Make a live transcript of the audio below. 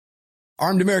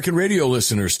Armed American Radio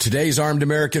listeners, today's Armed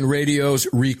American Radio's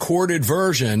recorded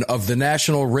version of the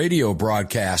national radio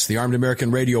broadcast, the Armed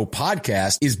American Radio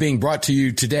podcast, is being brought to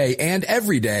you today and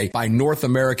every day by North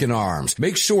American Arms.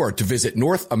 Make sure to visit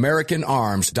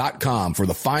NorthAmericanArms.com for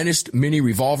the finest mini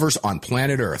revolvers on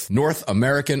planet Earth.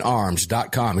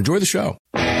 NorthAmericanArms.com. Enjoy the show.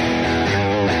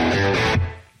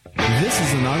 This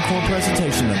is an Encore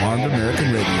presentation of Armed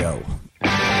American Radio.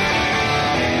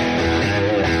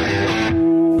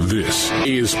 This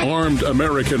is Armed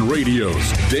American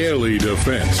Radio's Daily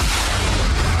Defense.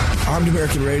 Armed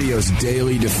American Radio's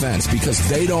Daily Defense. Because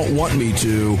they don't want me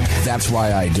to, that's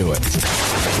why I do it.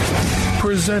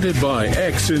 Presented by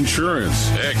X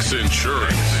Insurance. X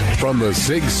Insurance. From the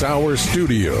Sig Sauer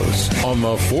Studios on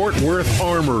the Fort Worth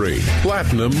Armory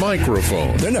Platinum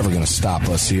Microphone. They're never going to stop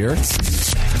us here.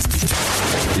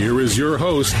 Here is your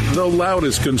host, the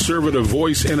loudest conservative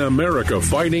voice in America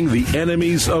fighting the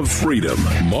enemies of freedom,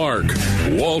 Mark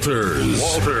Walters.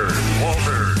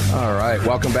 All right,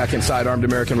 welcome back inside Armed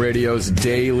American Radio's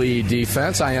Daily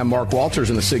Defense. I am Mark Walters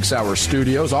in the Sig Sauer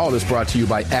Studios. All of this brought to you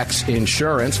by X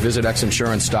Insurance. Visit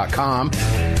xinsurance.com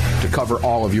to cover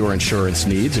all of your insurance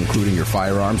needs, including your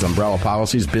firearms, umbrella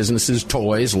policies, businesses,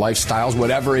 toys, lifestyles,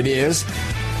 whatever it is.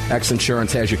 X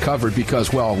Insurance has you covered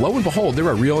because, well, lo and behold, they're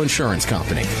a real insurance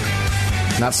company.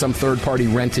 Not some third-party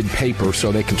rented paper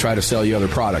so they can try to sell you other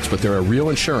products, but they're a real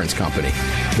insurance company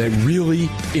that really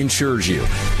insures you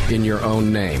in your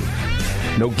own name.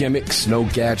 No gimmicks, no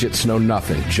gadgets, no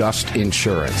nothing. Just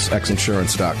insurance.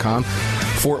 Xinsurance.com.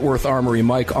 Fort Worth Armory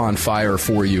Mike on fire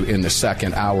for you in the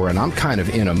second hour, and I'm kind of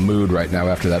in a mood right now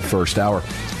after that first hour.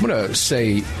 I'm going to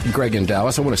say, Greg in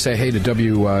Dallas, I want to say hey to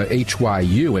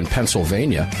WHYU in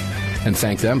Pennsylvania and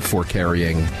thank them for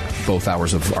carrying both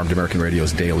hours of Armed American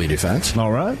Radio's Daily Defense.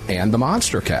 All right. And the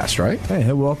Monster Cast, right?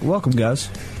 Hey, welcome, guys.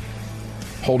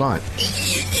 Hold on.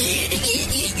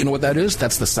 You know what that is?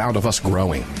 That's the sound of us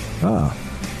growing. Ah.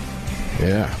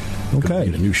 Yeah. Okay.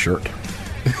 Need a new shirt.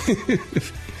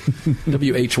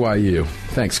 WHYU.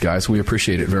 Thanks, guys. We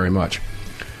appreciate it very much.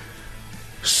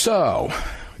 So,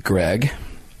 Greg,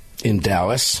 in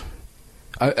Dallas,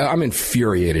 I'm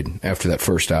infuriated after that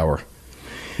first hour.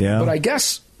 Yeah. But I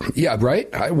guess, yeah, right?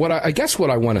 I guess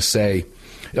what I want to say,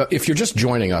 if you're just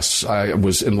joining us, I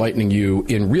was enlightening you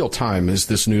in real time as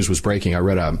this news was breaking. I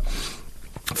read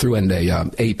through an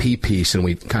AP piece, and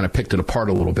we kind of picked it apart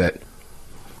a little bit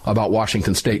about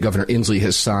Washington State. Governor Inslee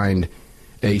has signed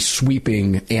a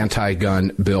sweeping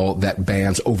anti-gun bill that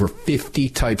bans over 50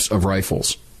 types of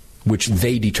rifles, which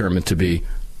they determine to be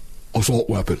assault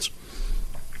weapons,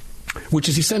 which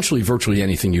is essentially virtually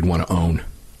anything you'd want to own,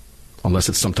 unless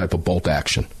it's some type of bolt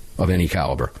action of any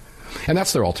caliber. And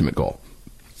that's their ultimate goal.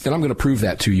 And I'm going to prove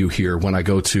that to you here when I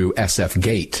go to SF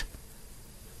Gate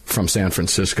from San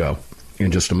Francisco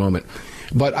in just a moment.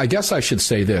 But I guess I should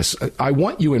say this. I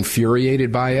want you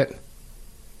infuriated by it,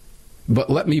 but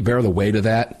let me bear the weight of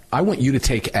that. I want you to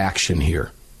take action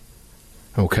here,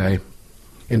 okay?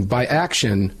 And by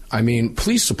action, I mean,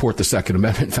 please support the Second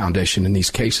Amendment Foundation in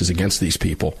these cases against these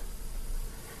people.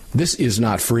 This is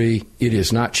not free. It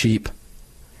is not cheap.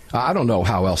 I don't know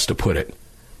how else to put it.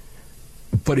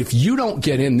 But if you don't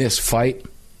get in this fight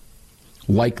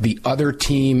like the other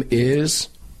team is,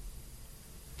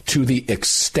 to the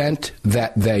extent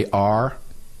that they are,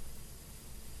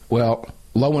 well,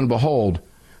 lo and behold,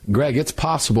 Greg, it's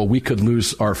possible we could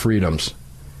lose our freedoms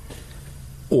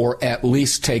or at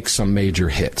least take some major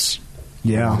hits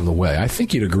along the way. I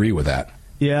think you'd agree with that.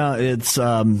 Yeah, it's,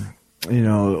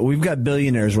 we've got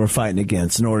billionaires we're fighting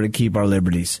against in order to keep our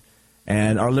liberties.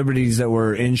 And our liberties that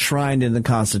were enshrined in the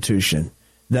Constitution,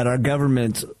 that our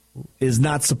government is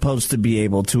not supposed to be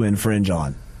able to infringe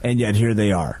on. And yet here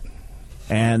they are.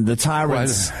 And the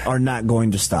tyrants are not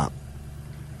going to stop.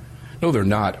 No, they're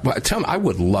not. Well, tell me, I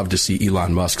would love to see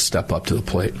Elon Musk step up to the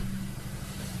plate.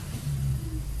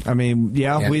 I mean,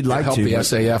 yeah, we'd like help to. Help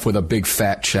the SAF with a big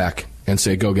fat check and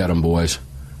say, go get them, boys.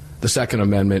 The Second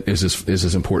Amendment is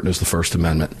as important as the First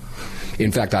Amendment.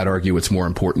 In fact, I'd argue it's more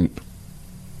important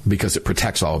because it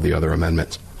protects all of the other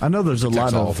amendments. I know there's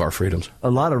all of our freedoms. A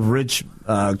lot of rich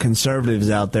conservatives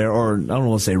out there, or I don't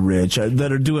want to say rich,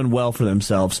 that are doing well for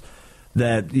themselves.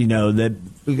 That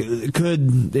it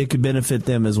could benefit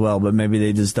them as well, but maybe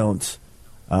they just don't.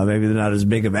 Maybe they're not as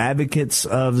big of advocates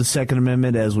of the Second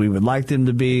Amendment as we would like them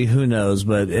to be. Who knows?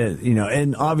 But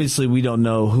and obviously we don't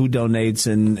know who donates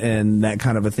and that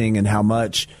kind of a thing and how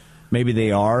much. Maybe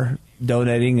they are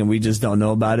donating and we just don't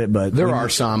know about it. But there are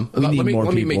some. Let me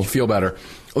make you feel better.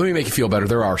 Let me make you feel better.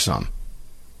 There are some.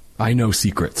 I know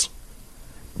secrets.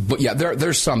 But yeah,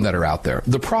 there's some that are out there.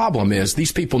 The problem is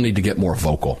these people need to get more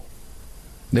vocal.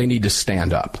 They need to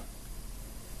stand up.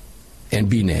 and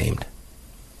be named.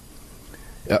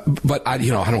 But I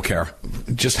don't care.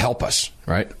 Just help us,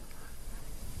 right?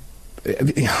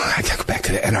 I go back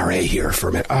to the NRA here for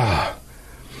a minute.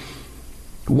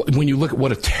 When you look at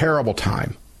what a terrible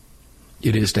time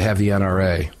it is to have the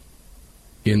NRA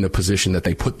in the position that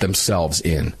they put themselves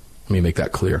in. Let me make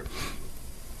that clear.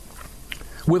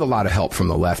 With a lot of help from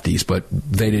the lefties, but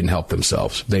they didn't help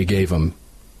themselves. They gave them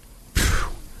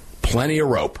plenty of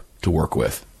rope to work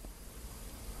with.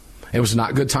 It was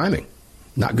not good timing.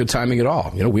 Not good timing at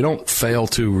all. We don't fail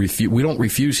to refuse. We don't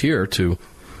refuse here to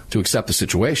accept the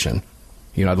situation.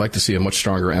 I'd like to see a much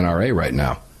stronger NRA right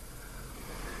now.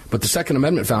 But the Second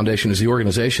Amendment Foundation is the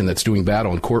organization that's doing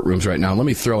battle in courtrooms right now. Let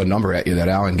me throw a number at you that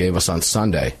Alan gave us on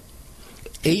Sunday.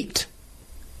 8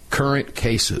 current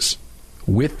cases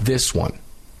with this one,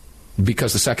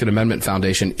 because the Second Amendment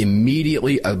Foundation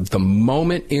immediately, the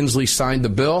moment Inslee signed the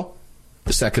bill,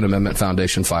 the Second Amendment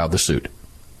Foundation filed the suit.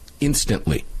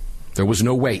 Instantly. There was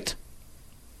no wait.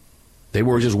 They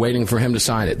were just waiting for him to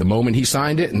sign it. The moment he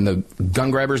signed it and the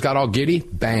gun grabbers got all giddy,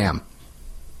 bam,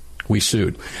 we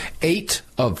sued. 8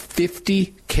 of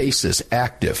 50 cases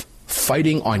active,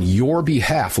 fighting on your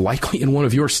behalf, likely in one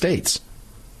of your states,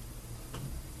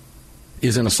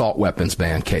 is an assault weapons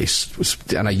ban case.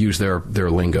 And I use their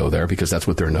lingo there because that's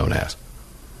what they're known as.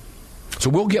 So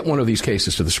we'll get one of these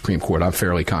cases to the Supreme Court. I'm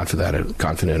fairly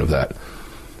confident of that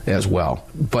as well.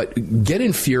 But get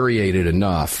infuriated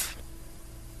enough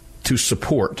to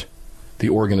support the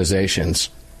organizations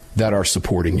that are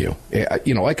supporting you.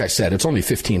 Like I said, it's only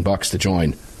 $15 to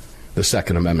join the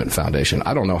Second Amendment Foundation.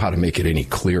 I don't know how to make it any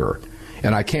clearer.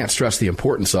 And I can't stress the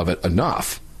importance of it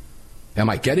enough. Am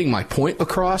I getting my point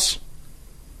across?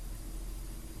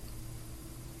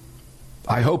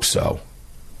 I hope so.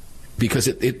 Because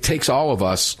it takes all of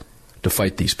us to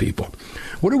fight these people.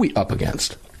 What are we up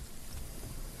against?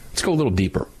 Let's go a little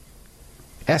deeper.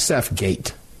 SF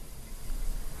Gate.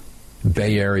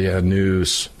 Bay Area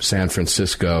news, San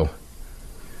Francisco,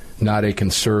 not a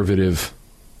conservative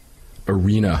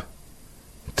arena,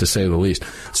 to say the least.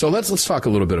 So let's talk a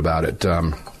little bit about it.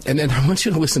 And then I want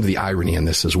you to listen to the irony in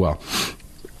this as well.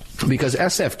 Because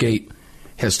SF Gate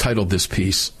has titled this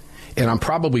piece, and I'm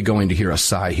probably going to hear a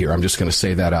sigh here. I'm just going to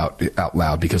say that out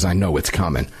loud because I know it's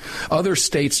coming. Other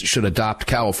states should adopt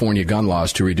California gun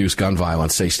laws to reduce gun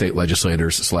violence, say state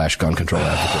legislators / gun control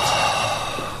advocates.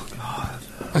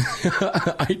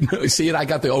 I know. See it? I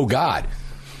got the "oh God"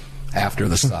 after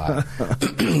the sigh.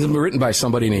 Written by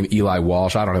somebody named Eli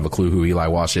Walsh. I don't have a clue who Eli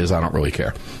Walsh is. I don't really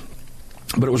care.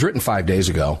 But it was written 5 days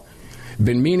ago.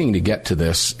 Been meaning to get to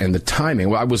this, and the timing.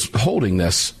 Well, I was holding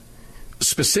this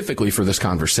specifically for this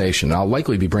conversation. I'll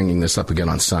likely be bringing this up again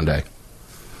on Sunday.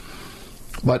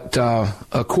 But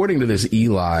according to this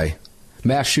Eli,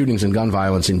 mass shootings and gun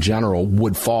violence in general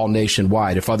would fall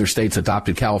nationwide if other states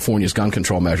adopted California's gun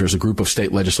control measures, a group of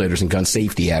state legislators and gun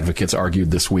safety advocates argued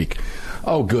this week.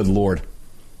 Oh, good Lord.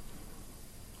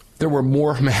 There were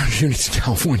more mass shootings in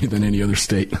California than any other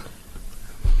state.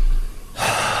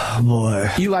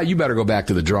 Boy. Eli, you better go back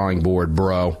to the drawing board,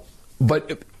 bro.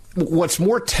 But what's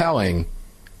more telling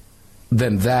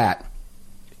than that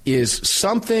is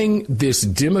something this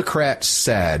Democrat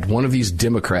said, one of these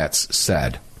Democrats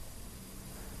said,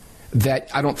 that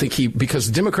I don't think because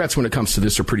Democrats, when it comes to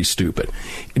this, are pretty stupid.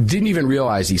 Didn't even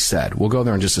realize he said. We'll go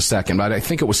there in just a second. But I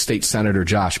think it was State Senator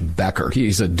Josh Becker.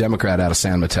 He's a Democrat out of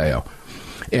San Mateo.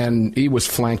 And he was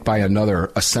flanked by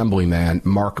another assemblyman,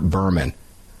 Mark Berman,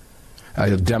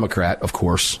 a Democrat, of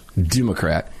course,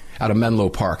 Democrat, out of Menlo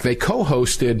Park. They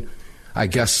co-hosted, I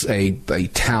guess, a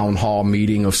town hall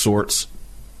meeting of sorts,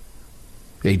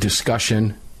 a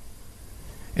discussion,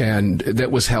 and that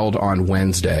was held on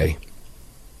Wednesday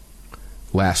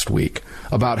last week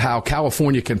about how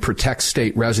California can protect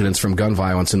state residents from gun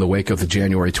violence in the wake of the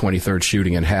January 23rd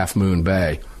shooting in Half Moon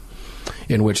Bay,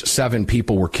 in which 7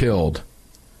 people were killed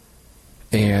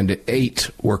and 8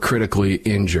 were critically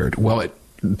injured. Well, it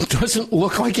doesn't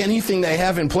look like anything they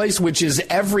have in place, which is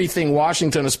everything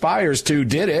Washington aspires to,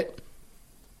 did it.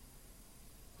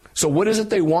 So what is it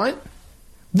they want?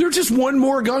 They're just one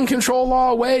more gun control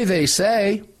law away, they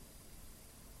say.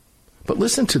 But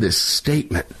listen to this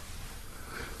statement.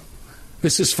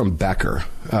 This is from Becker.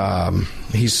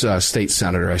 He's a state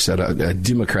senator, I said, a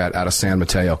Democrat out of San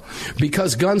Mateo.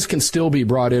 Because guns can still be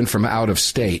brought in from out of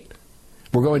state,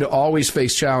 we're going to always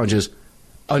face challenges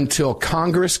until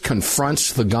Congress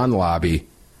confronts the gun lobby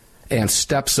and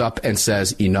steps up and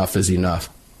says enough is enough.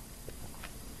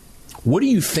 What do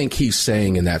you think he's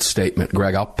saying in that statement?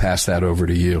 Greg, I'll pass that over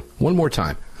to you. One more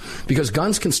time. Because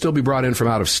guns can still be brought in from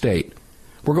out of state,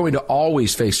 we're going to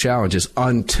always face challenges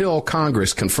until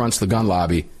Congress confronts the gun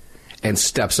lobby and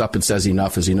steps up and says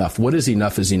enough is enough. What is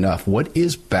enough is enough? What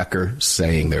is Becker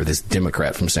saying there, this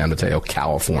Democrat from San Mateo,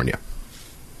 California?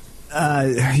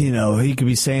 He could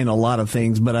be saying a lot of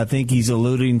things, but I think he's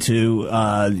alluding to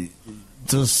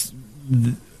Bans.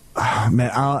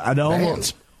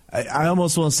 I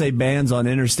almost want to say bans on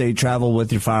interstate travel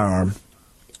with your firearm.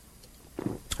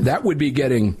 That would be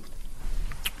getting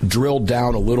drilled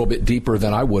down a little bit deeper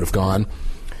than I would have gone,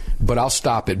 but I'll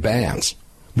stop at bans.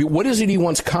 What is it he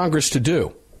wants Congress to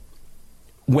do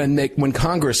when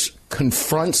Congress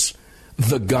confronts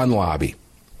the gun lobby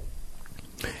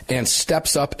and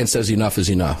steps up and says enough is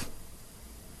enough?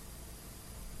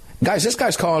 Guys, this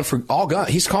guy's calling for all guns.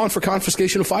 He's calling for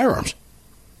confiscation of firearms.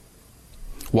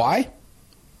 Why?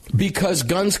 Because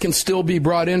guns can still be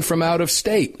brought in from out of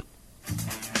state.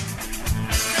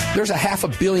 There's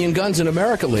 500 million guns in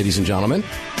America, ladies and gentlemen.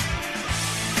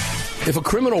 If a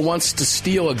criminal wants to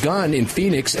steal a gun in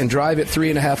Phoenix and drive it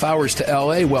 3.5 hours to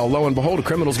L.A., well, lo and behold, a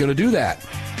criminal's going to do that.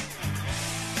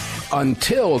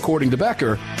 Until, according to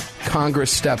Becker,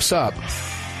 Congress steps up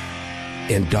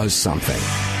and does something.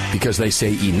 Because they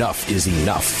say enough is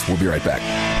enough. We'll be right back.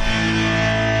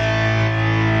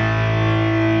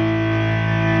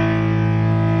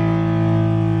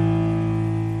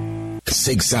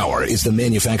 Sig Sauer is the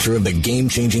manufacturer of the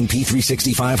game-changing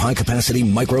P365 high-capacity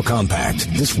micro-compact.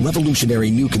 This revolutionary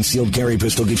new concealed carry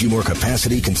pistol gives you more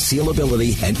capacity,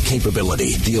 concealability, and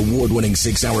capability. The award-winning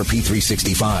Sig Sauer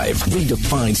P365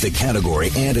 redefines the category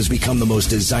and has become the most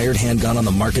desired handgun on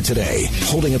the market today.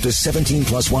 Holding up to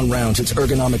 17+1 rounds, its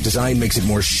ergonomic design makes it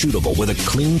more shootable with a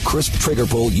clean, crisp trigger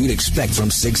pull you'd expect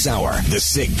from Sig Sauer. The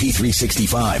Sig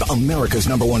P365, America's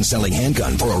 #1 selling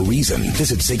handgun for a reason.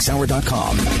 Visit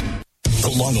SigSauer.com.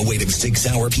 The long-awaited Sig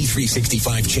Sauer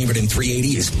P365 chambered in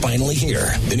 .380 is finally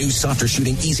here. The new softer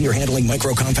shooting, easier handling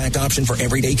micro-compact option for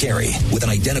everyday carry. With an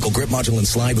identical grip module and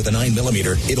slide with a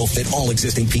 9mm, it'll fit all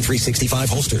existing P365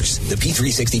 holsters. The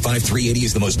P365 380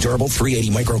 is the most durable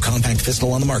 .380 micro-compact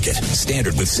pistol on the market.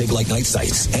 Standard with SIG-like night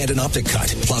sights and an optic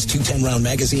cut, plus 2 10-round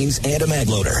magazines and a mag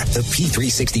loader. The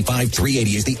P365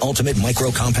 380 is the ultimate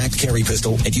micro-compact carry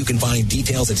pistol, and you can find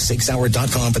details at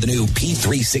SigSauer.com for the new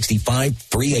P365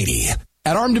 380.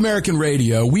 At Armed American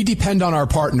Radio, we depend on our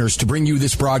partners to bring you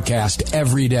this broadcast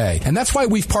every day. And that's why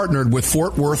we've partnered with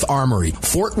Fort Worth Armory.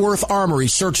 Fort Worth Armory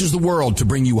searches the world to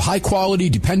bring you high-quality,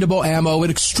 dependable ammo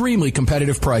at extremely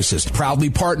competitive prices.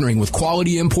 Proudly partnering with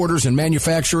quality importers and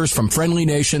manufacturers from friendly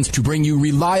nations to bring you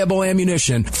reliable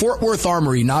ammunition, Fort Worth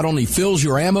Armory not only fills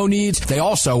your ammo needs, they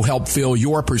also help fill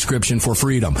your prescription for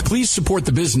freedom. Please support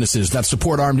the businesses that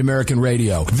support Armed American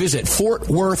Radio. Visit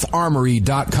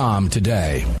FortWorthArmory.com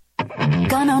today.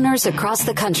 Gun owners across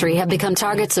the country have become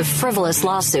targets of frivolous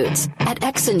lawsuits. At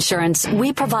X Insurance,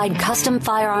 we provide custom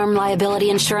firearm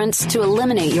liability insurance to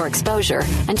eliminate your exposure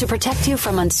and to protect you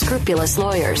from unscrupulous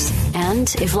lawyers.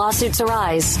 And if lawsuits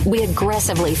arise, we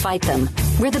aggressively fight them.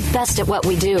 We're the best at what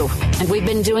we do, and we've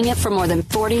been doing it for more than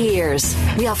 40 years.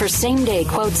 We offer same-day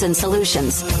quotes and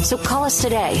solutions. So call us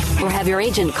today or have your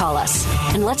agent call us,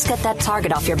 and let's get that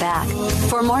target off your back.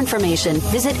 For more information,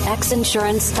 visit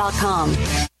xinsurance.com.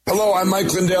 Hello, I'm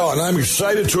Mike Lindell, and I'm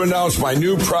excited to announce my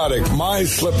new product, My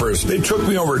Slippers. They took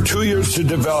me over 2 years to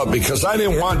develop because I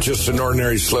didn't want just an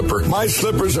ordinary slipper. My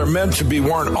slippers are meant to be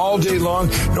worn all day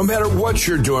long, no matter what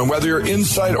you're doing, whether you're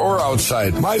inside or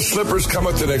outside. My slippers come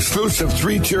with an exclusive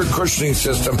 3-tier cushioning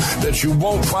system that you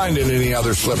won't find in any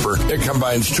other slipper. It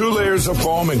combines 2 layers of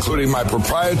foam, including my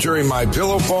proprietary My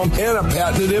Pillow foam and a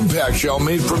patented impact gel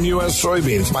made from U.S.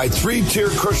 soybeans. My 3-tier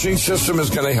cushioning system is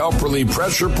going to help relieve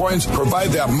pressure points, provide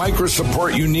that micro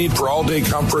support you need for all-day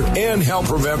comfort, and help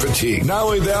prevent fatigue. Not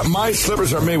only that, my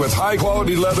slippers are made with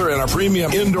high-quality leather and a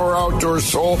premium indoor-outdoor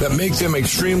sole that make them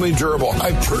extremely durable.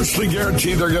 I personally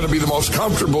guarantee they're going to be the most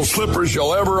comfortable slippers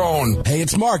you'll ever own. Hey,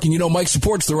 it's Mark, and you know Mike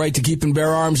supports the right to keep and bear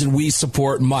arms, and we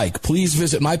support Mike. Please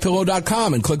visit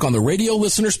MyPillow.com and click on the radio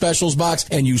listener specials box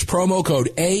and use promo code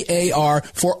AAR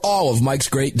for all of Mike's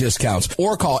great discounts.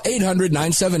 Or call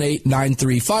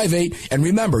 800-978-9358, and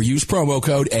remember, use promo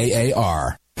code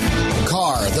AAR.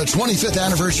 Encore, the 25th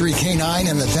anniversary K9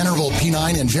 and the venerable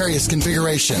P9 in various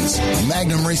configurations.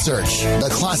 Magnum Research, the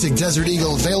classic Desert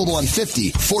Eagle available in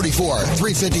 50, 44,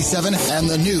 357, and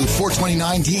the new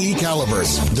 429 DE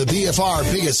calibers. The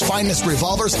BFR biggest finest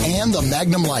revolvers and the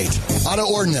Magnum Light. Auto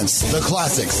Ordnance, the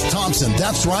classics. Thompson,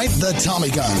 that's right, the Tommy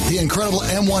gun, the incredible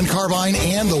M1 carbine,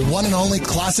 and the one and only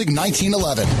classic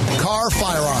 1911. Carr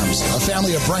Firearms, a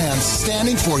family of brands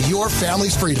standing for your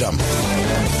family's freedom.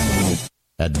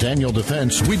 At Daniel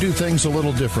Defense, we do things a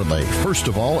little differently. First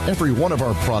of all, every one of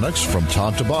our products, from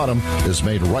top to bottom, is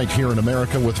made right here in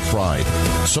America with pride.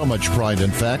 So much pride, in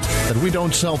fact, that we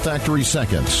don't sell factory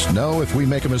seconds. No, if we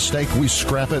make a mistake, we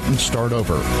scrap it and start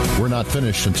over. We're not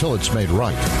finished until it's made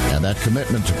right. And that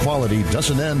commitment to quality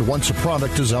doesn't end once a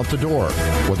product is out the door.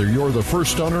 Whether you're the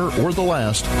first owner or the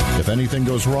last, if anything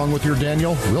goes wrong with your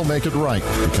Daniel, we'll make it right,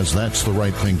 because that's the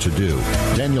right thing to do.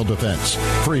 Daniel Defense.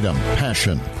 Freedom,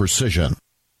 passion, precision.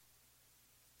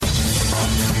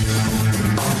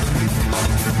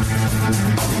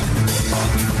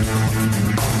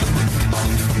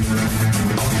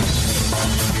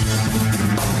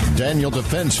 Daniel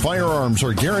Defense firearms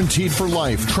are guaranteed for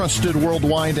life, trusted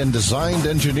worldwide, and designed,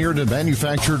 engineered, and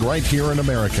manufactured right here in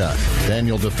America.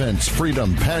 Daniel Defense,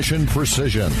 freedom, passion,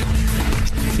 precision.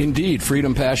 Indeed,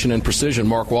 freedom, passion, and precision.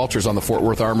 Mark Walters on the Fort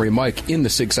Worth Armory mic in the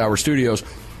 6 Hour Studios.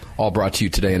 All brought to you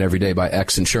today and every day by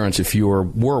X Insurance. If you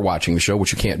were watching the show,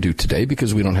 which you can't do today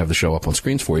because we don't have the show up on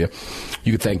screens for you,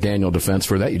 you could thank Daniel Defense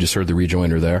for that. You just heard the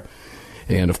rejoinder there.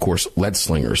 And, of course, Lead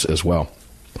Slingers as well.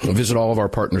 Visit all of our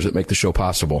partners that make the show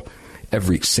possible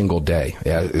every single day.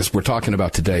 As we're talking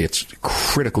about today, it's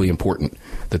critically important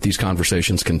that these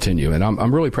conversations continue. And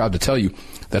I'm really proud to tell you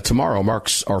that tomorrow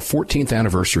marks our 14th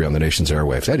anniversary on the nation's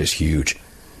airwaves. That is huge.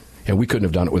 And we couldn't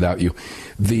have done it without you.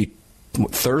 The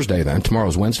Thursday, then,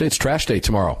 tomorrow's Wednesday. It's trash day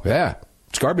tomorrow. Yeah,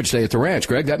 it's garbage day at the ranch,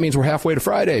 Greg. That means we're halfway to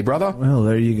Friday, brother. Well,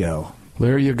 there you go.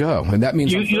 There you go. And that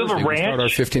means you have a ranch? We start our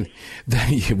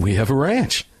 15th. We have a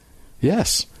ranch.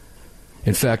 Yes.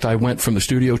 In fact, I went from the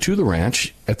studio to the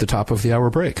ranch at the top of the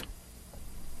hour break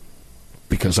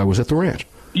because I was at the ranch.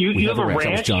 You have a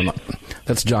ranch?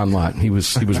 That's John Lott. He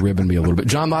was ribbing me a little bit.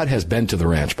 John Lott has been to the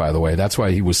ranch, by the way. That's why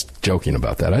he was joking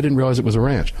about that. I didn't realize it was a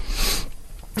ranch.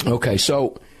 Okay,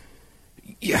 so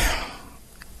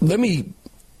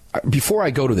before I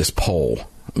go to this poll,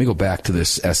 let me go back to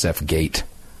this SF Gate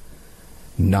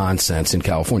nonsense in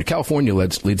California. California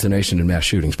leads the nation in mass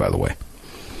shootings, by the way.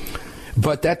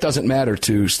 But that doesn't matter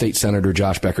to State Senator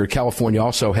Josh Becker. California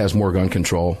also has more gun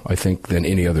control, I think, than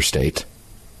any other state.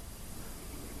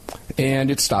 And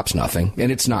it stops nothing,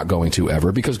 and it's not going to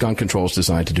ever, because gun control is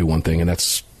designed to do one thing, and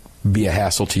that's be a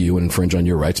hassle to you and infringe on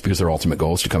your rights, because their ultimate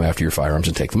goal is to come after your firearms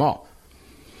and take them all.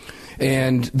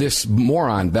 And this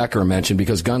moron Becker mentioned,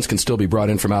 because guns can still be brought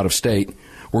in from out of state,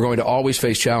 we're going to always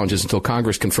face challenges until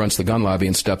Congress confronts the gun lobby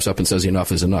and steps up and says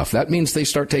enough is enough. That means they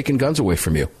start taking guns away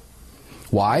from you.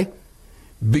 Why?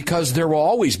 Because there will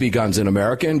always be guns in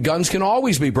America, and guns can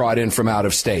always be brought in from out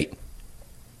of state.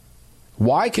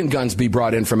 Why can guns be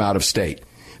brought in from out of state?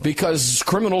 Because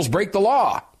criminals break the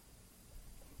law.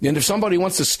 And if somebody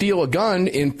wants to steal a gun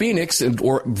in Phoenix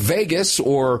or Vegas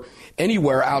or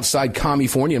anywhere outside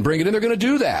California and bring it in, they're going to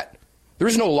do that. There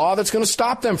is no law that's going to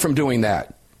stop them from doing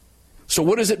that. So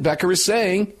what is it Becker is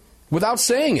saying without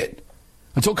saying it?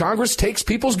 Until Congress takes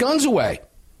people's guns away.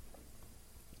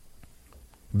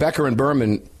 Becker and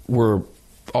Berman were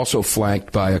also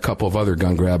flanked by a couple of other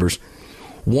gun grabbers.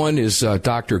 One is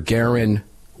Dr. Garen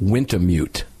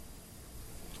Wintemute.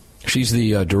 She's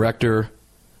the director.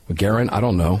 Garen, I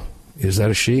don't know. Is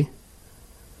that a she?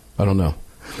 I don't know.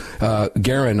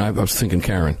 Garen, I was thinking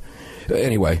Karen.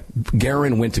 Anyway,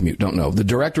 Garen Wintemute, don't know. The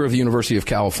director of the University of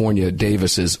California,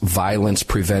 Davis's Violence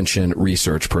Prevention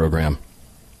Research Program.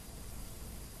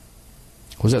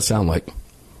 What does that sound like?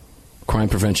 Crime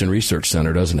Prevention Research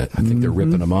Center, doesn't it? I think they're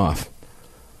ripping them off.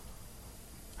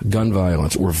 Gun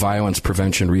violence or violence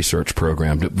prevention research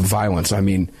program. Violence, I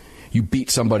mean, you beat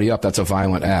somebody up, that's a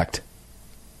violent act.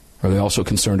 Are they also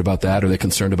concerned about that? Are they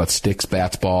concerned about sticks,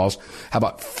 bats, balls? How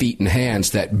about feet and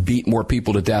hands that beat more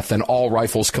people to death than all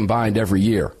rifles combined every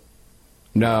year?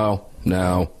 No.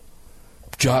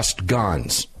 Just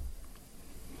guns.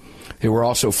 They were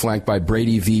also flanked by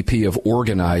Brady VP of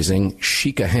Organizing,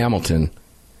 Sheikah Hamilton,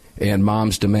 and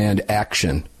Moms Demand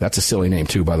Action. That's a silly name,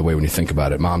 too, by the way, when you think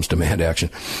about it. Moms Demand Action.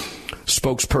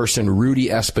 Spokesperson Rudy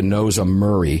Espinoza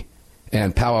Murray,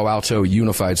 and Palo Alto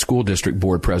Unified School District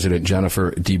Board President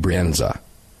Jennifer DiBrienza.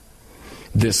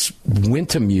 This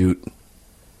Wintemute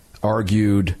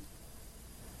argued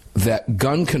that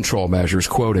gun control measures,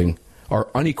 quoting, are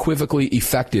unequivocally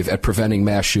effective at preventing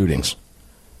mass shootings.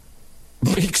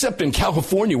 Except in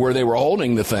California, where they were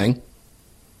holding the thing.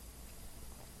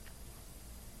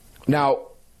 Now,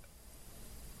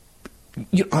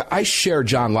 I share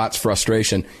John Lott's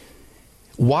frustration.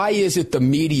 Why is it the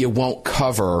media won't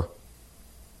cover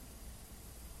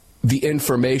the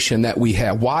information that we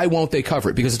have? Why won't they cover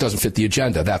it? Because it doesn't fit the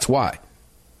agenda. That's why.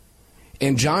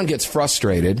 And John gets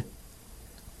frustrated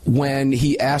when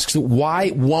he asks,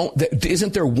 why won't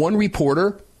isn't there one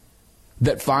reporter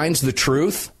that finds the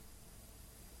truth?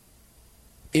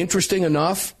 interesting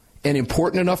enough and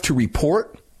important enough to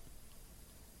report,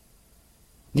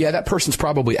 yeah, that person's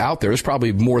probably out there. There's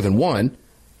probably more than one,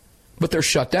 but they're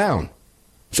shut down.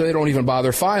 So they don't even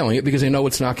bother filing it because they know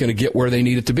it's not going to get where they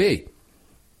need it to be.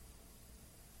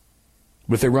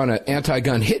 But if they run an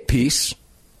anti-gun hit piece,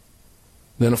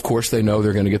 then of course they know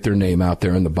they're going to get their name out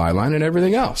there in the byline and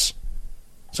everything else.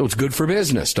 So it's good for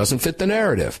business, doesn't fit the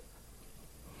narrative.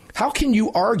 How can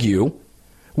you argue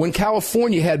when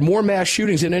California had more mass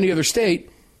shootings than any other state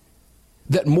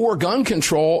that more gun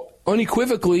control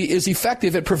unequivocally is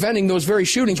effective at preventing those very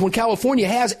shootings when California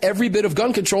has every bit of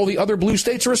gun control the other blue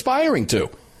states are aspiring to?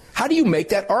 How do you make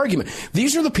that argument?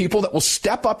 These are the people that will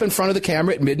step up in front of the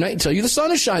camera at midnight and tell you the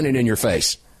sun is shining in your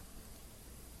face.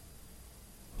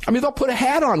 I mean, they'll put a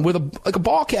hat on with a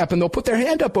ball cap and they'll put their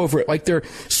hand up over it like they're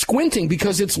squinting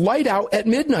because it's light out at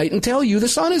midnight and tell you the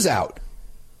sun is out.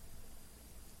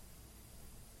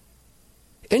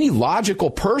 Any logical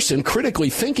person critically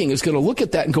thinking is going to look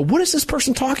at that and go, what is this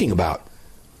person talking about?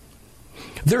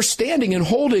 They're standing and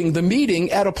holding the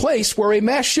meeting at a place where a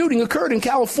mass shooting occurred in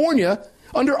California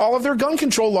under all of their gun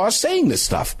control laws saying this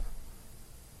stuff.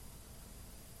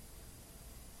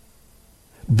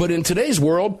 But in today's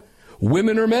world,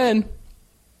 women are men,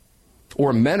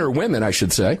 or men are women, I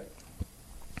should say.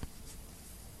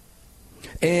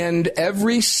 And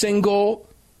every single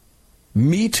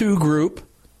Me Too group,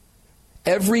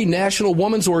 every national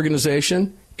women's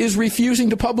organization is refusing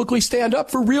to publicly stand up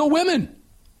for real women.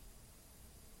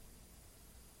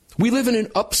 We live in an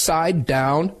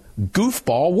upside-down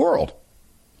goofball world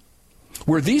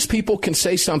where these people can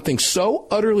say something so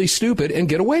utterly stupid and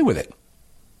get away with it.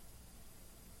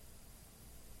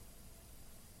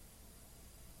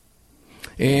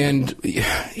 And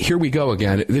here we go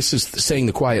again. This is saying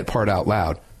the quiet part out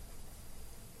loud.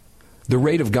 The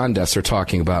rate of gun deaths they're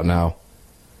talking about now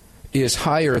is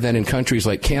higher than in countries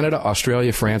like Canada,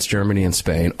 Australia, France, Germany, and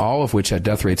Spain, all of which had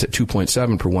death rates at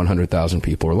 2.7 per 100,000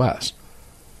 people or less.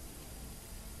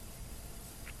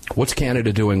 What's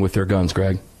Canada doing with their guns,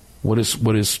 Greg? What is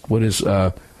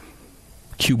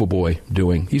Cuba Boy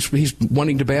doing? He's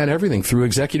wanting to ban everything through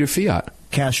executive fiat.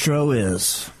 Castro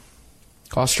is.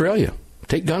 Australia.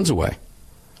 Take guns away.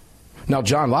 Now,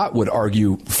 John Lott would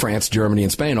argue France, Germany,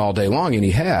 and Spain all day long, and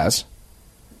he has.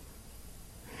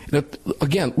 Now,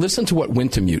 again, listen to what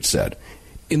Wintemute said.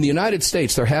 In the United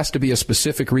States, there has to be a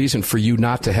specific reason for you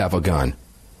not to have a gun.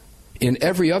 In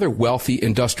every other wealthy,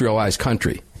 industrialized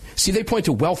country. See, they point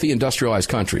to wealthy, industrialized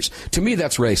countries. To me,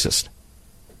 that's racist.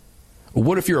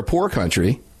 What if you're a poor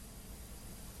country?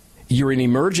 You're an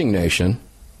emerging nation.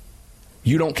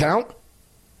 You don't count?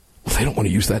 Well, they don't want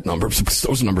to use that number because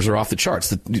those numbers are off the charts.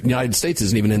 The United States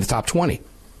isn't even in the top 20.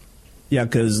 Yeah,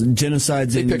 because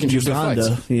genocides in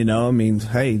Uganda, you know, I mean,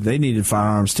 hey, they needed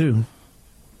firearms too.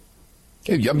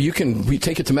 I mean, you can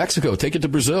take it to Mexico, take it to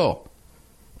Brazil,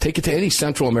 take it to any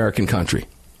Central American country.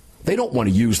 They don't want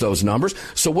to use those numbers.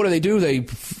 So what do?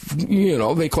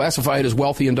 They classify it as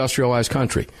wealthy, industrialized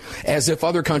country, as if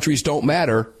other countries don't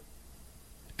matter,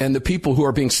 and the people who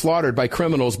are being slaughtered by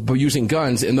criminals using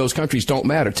guns in those countries don't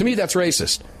matter. To me, that's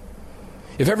racist.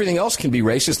 If everything else can be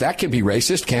racist, that can be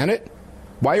racist, can it?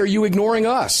 Why are you ignoring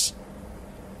us?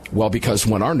 Well, because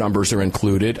when our numbers are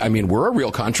included, I mean, we're a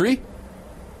real country.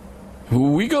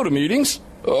 We go to meetings.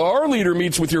 Our leader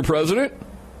meets with your president.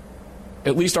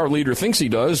 At least our leader thinks he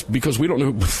does, because we don't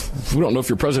know if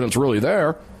your president's really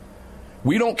there.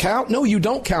 We don't count? No, you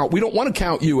don't count. We don't want to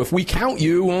count you. If we count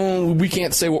you, we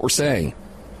can't say what we're saying.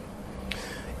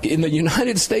 In the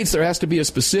United States, there has to be a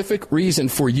specific reason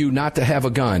for you not to have a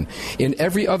gun. In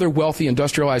every other wealthy,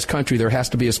 industrialized country, there has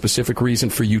to be a specific reason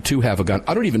for you to have a gun.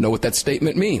 I don't even know what that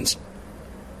statement means.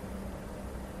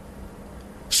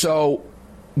 So,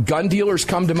 gun dealers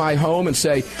come to my home and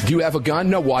say, do you have a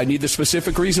gun? No, well, I need the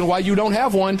specific reason why you don't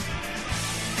have one.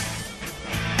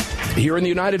 Here in the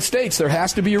United States, there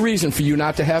has to be a reason for you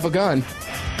not to have a gun.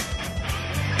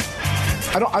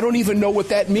 I don't even know what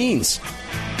that means.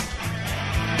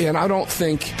 And I don't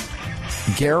think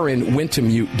Garen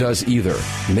Wintemute does either.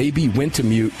 Maybe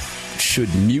Wintemute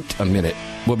should mute a minute.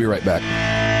 We'll be right back.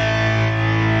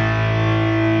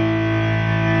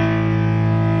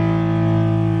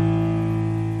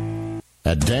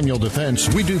 At Daniel Defense,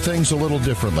 we do things a little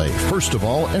differently. First of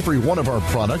all, every one of our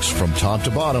products from top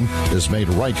to bottom is made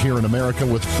right here in America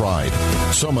with pride.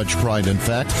 So much pride, in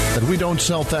fact, that we don't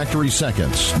sell factory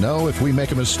seconds. No, if we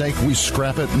make a mistake, we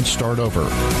scrap it and start over.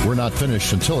 We're not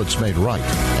finished until it's made right.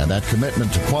 And that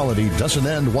commitment to quality doesn't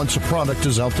end once a product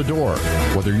is out the door.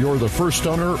 Whether you're the first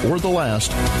owner or the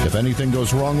last, if anything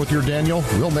goes wrong with your Daniel,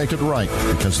 we'll make it right,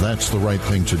 because that's the right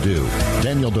thing to do.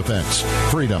 Daniel Defense.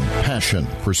 Freedom, passion,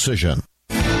 precision.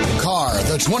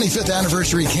 the 25th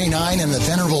anniversary K9 and the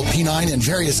venerable P9 in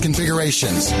various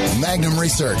configurations. Magnum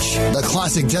Research, the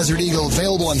classic Desert Eagle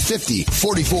available in 50,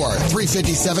 44,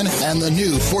 357, and the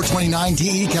new 429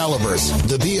 DE calibers.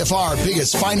 The BFR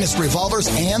biggest finest revolvers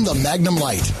and the Magnum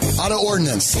Light. Auto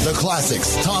Ordnance, the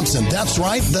classics. Thompson, that's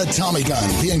right, the Tommy gun,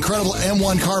 the incredible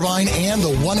M1 carbine, and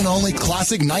the one and only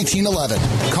classic 1911.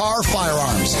 Car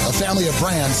Firearms, a family of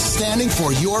brands standing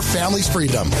for your family's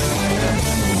freedom.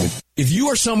 If you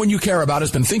or someone you care about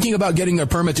has been thinking about getting their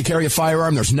permit to carry a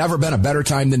firearm, there's never been a better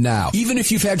time than now. Even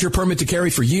if you've had your permit to carry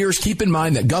for years, keep in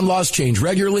mind that gun laws change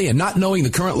regularly, and not knowing the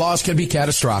current laws can be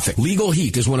catastrophic. Legal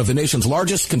Heat is one of the nation's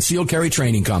largest concealed carry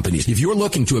training companies. If you're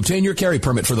looking to obtain your carry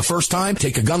permit for the first time,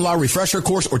 take a gun law refresher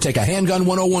course or take a handgun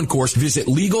 101 course, visit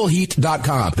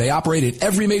LegalHeat.com. They operate in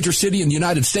every major city in the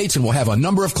United States and will have a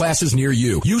number of classes near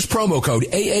you. Use promo code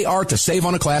AAR to save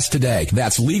on a class today.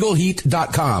 That's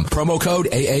LegalHeat.com. Promo code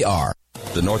AAR.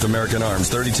 The North American Arms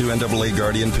 32 NAA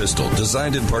Guardian pistol,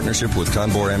 designed in partnership with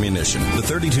Conbor Ammunition. The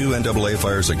 32 NAA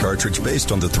fires a cartridge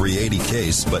based on the 380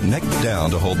 case, but neck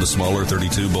down to hold the smaller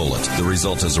 32 bullet. The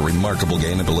result is a remarkable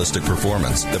gain in ballistic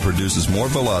performance that produces more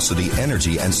velocity,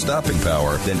 energy, and stopping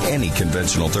power than any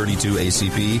conventional 32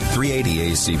 ACP,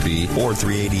 380 ACP, or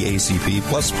 380 ACP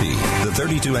plus P. The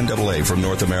 32 NAA from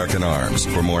North American Arms.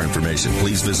 For more information,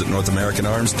 please visit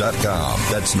NorthAmericanArms.com.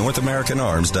 That's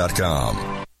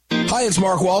NorthAmericanArms.com. Hi, it's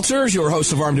Mark Walters, your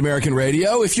host of Armed American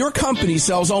Radio. If your company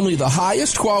sells only the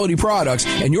highest quality products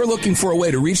and you're looking for a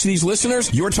way to reach these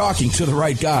listeners, you're talking to the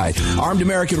right guy. Armed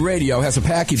American Radio has a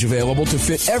package available to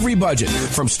fit every budget,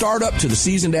 from startup to the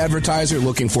seasoned advertiser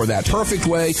looking for that perfect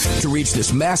way to reach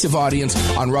this massive audience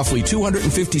on roughly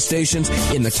 250 stations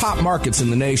in the top markets in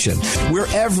the nation. We're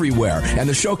everywhere, and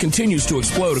the show continues to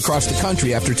explode across the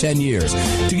country after 10 years.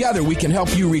 Together, we can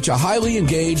help you reach a highly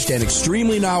engaged and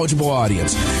extremely knowledgeable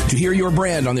audience. To hear your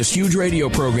brand on this huge radio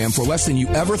program for less than you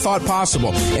ever thought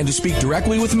possible and to speak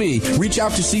directly with me, reach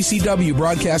out to CCW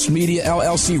Broadcast Media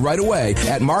LLC right away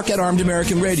at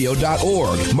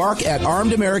mark@armedamericanradio.org.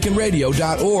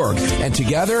 mark@armedamericanradio.org. And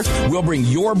together, we'll bring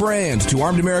your brand to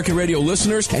Armed American Radio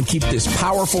listeners and keep this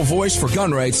powerful voice for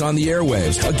gun rights on the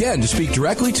airwaves. Again, to speak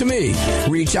directly to me,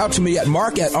 reach out to me at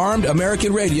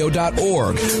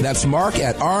mark@armedamericanradio.org. That's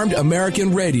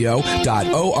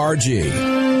mark@armedamericanradio.org.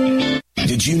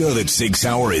 Did you know that Sig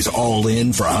Sauer is all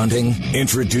in for hunting?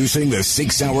 Introducing the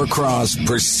Sig Sauer Cross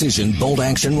Precision Bolt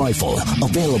Action Rifle.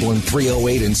 Available in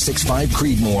 308 and 6.5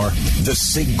 Creedmoor. The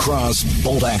Sig Cross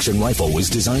Bolt Action Rifle was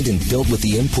designed and built with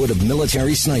the input of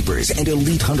military snipers and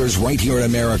elite hunters right here in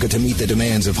America to meet the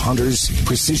demands of hunters,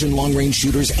 precision long-range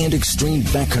shooters, and extreme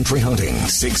backcountry hunting.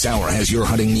 Sig Sauer has your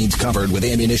hunting needs covered with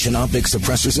ammunition, optics,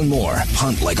 suppressors, and more.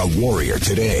 Hunt like a warrior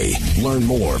today. Learn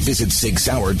more. Visit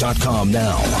SigSauer.com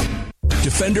now.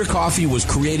 Defender Coffee was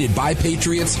created by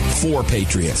patriots for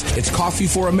patriots. It's coffee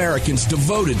for Americans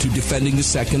devoted to defending the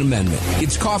Second Amendment.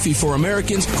 It's coffee for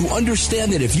Americans who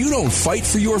understand that if you don't fight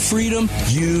for your freedom,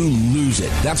 you lose it.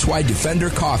 That's why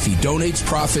Defender Coffee donates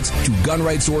profits to gun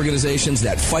rights organizations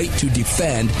that fight to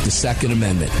defend the Second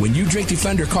Amendment. When you drink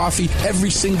Defender Coffee, every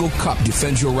single cup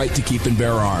defends your right to keep and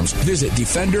bear arms. Visit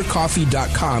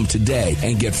DefenderCoffee.com today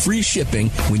and get free shipping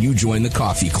when you join the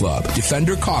coffee club.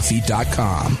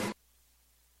 DefenderCoffee.com.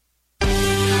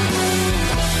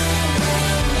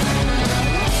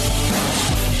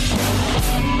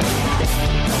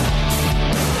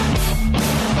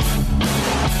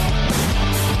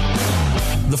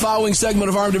 The following segment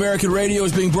of Armed American Radio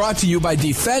is being brought to you by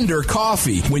Defender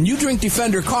Coffee. When you drink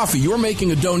Defender Coffee, you're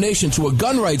making a donation to a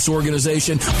gun rights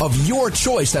organization of your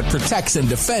choice that protects and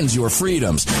defends your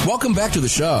freedoms. Welcome back to the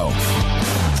show.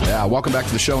 Yeah, welcome back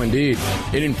to the show indeed.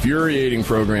 An infuriating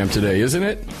program today, isn't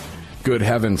it? Good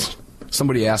heavens.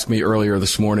 Somebody asked me earlier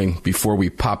this morning before we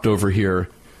popped over here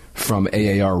from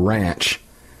AAR Ranch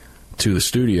to the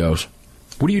studios,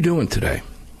 what are you doing today?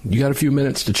 You got a few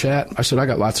minutes to chat? I said, I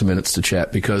got lots of minutes to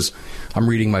chat because I'm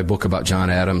reading my book about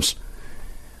John Adams.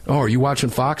 Oh, are you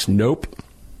watching Fox? Nope.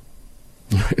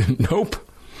 Nope.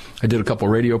 I did a couple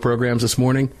radio programs this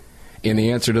morning, and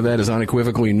the answer to that is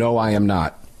unequivocally no, I am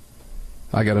not.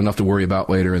 I got enough to worry about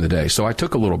later in the day. So I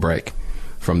took a little break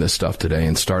from this stuff today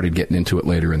and started getting into it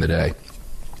later in the day.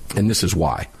 And this is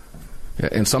why.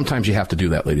 And sometimes you have to do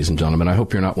that, ladies and gentlemen. I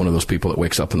hope you're not one of those people that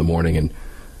wakes up in the morning and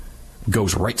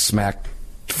goes right smack,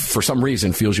 for some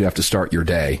reason, feels you have to start your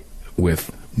day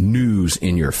with news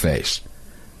in your face,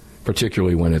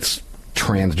 particularly when it's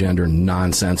transgender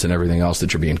nonsense and everything else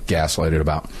that you're being gaslighted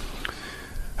about.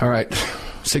 All right,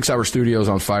 6 Hour Studios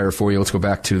on fire for you. Let's go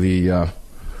back to the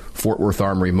Fort Worth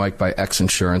Armory, Mike by X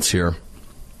Insurance here,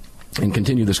 and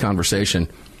continue this conversation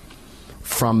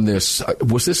from this.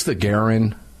 Was this the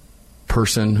Garin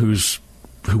person who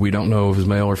we don't know if is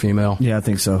male or female? Yeah, I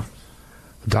think so.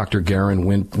 Dr. Garin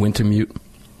Wintemute.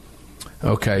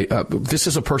 Okay, this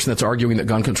is a person that's arguing that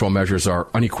gun control measures are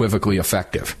unequivocally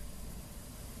effective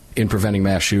in preventing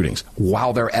mass shootings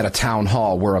while they're at a town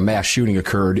hall where a mass shooting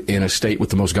occurred in a state with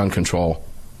the most gun control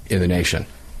in the nation.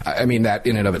 I mean, that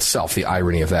in and of itself, the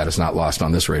irony of that is not lost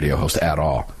on this radio host at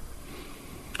all.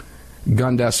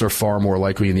 Gun deaths are far more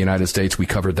likely in the United States. We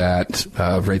covered that.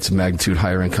 Rates of magnitude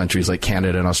higher in countries like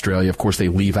Canada and Australia. Of course, they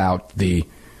leave out the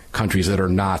countries that are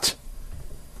not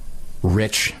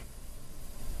rich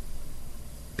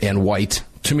and white.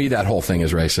 To me, that whole thing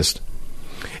is racist.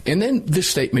 And then this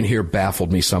statement here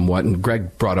baffled me somewhat, and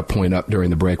Greg brought a point up during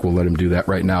the break. We'll let him do that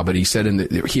right now. But he said,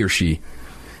 he or she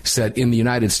said, in the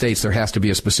United States, there has to be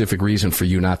a specific reason for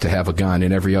you not to have a gun.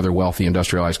 In every other wealthy,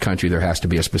 industrialized country, there has to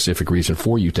be a specific reason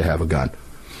for you to have a gun.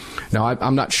 Now,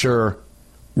 I'm not sure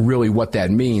really what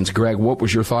that means. Greg, what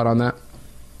was your thought on that?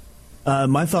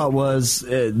 My thought was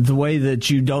the way that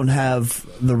you don't have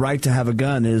the right to have a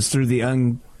gun is through the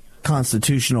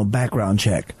unconstitutional background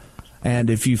check.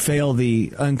 And if you fail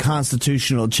the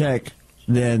unconstitutional check,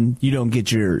 then you don't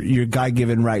get your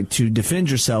God-given right to defend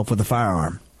yourself with a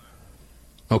firearm.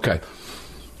 Okay.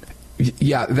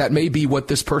 Yeah, that may be what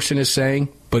this person is saying,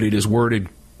 but it is worded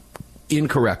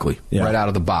incorrectly right out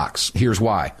of the box. Here's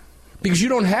why. Because you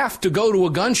don't have to go to a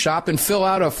gun shop and fill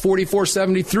out a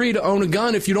 4473 to own a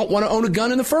gun if you don't want to own a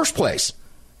gun in the first place.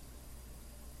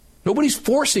 Nobody's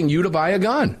forcing you to buy a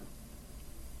gun.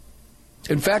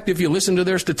 In fact, if you listen to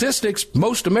their statistics,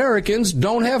 most Americans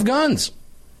don't have guns.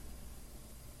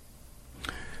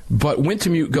 But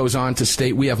Wintemute goes on to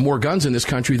state we have more guns in this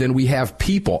country than we have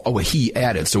people. Oh, a he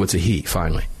added, so it's a he,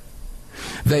 finally.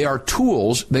 They are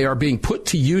tools. They are being put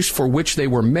to use for which they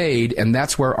were made, and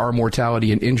that's where our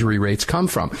mortality and injury rates come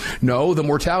from. No, the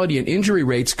mortality and injury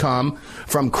rates come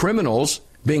from criminals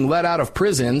being let out of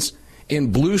prisons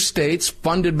in blue states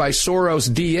funded by Soros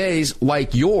DAs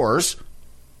like yours,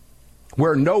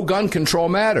 where no gun control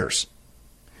matters.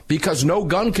 Because no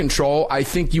gun control, I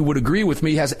think you would agree with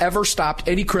me, has ever stopped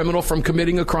any criminal from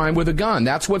committing a crime with a gun.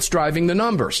 That's what's driving the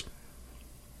numbers.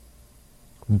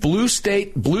 Blue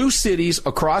cities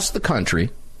across the country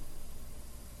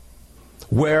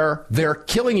where they're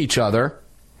killing each other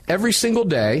every single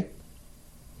day,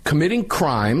 committing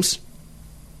crimes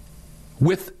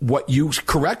with what you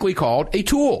correctly called a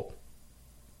tool.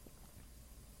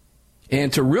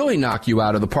 And to really knock you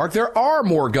out of the park, there are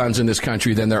more guns in this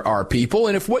country than there are people.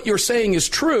 And if what you're saying is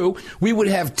true, we would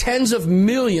have tens of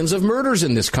millions of murders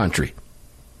in this country.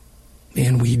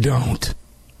 And we don't.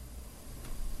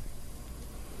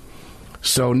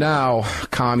 So now,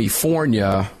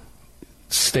 California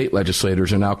state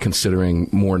legislators are now considering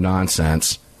more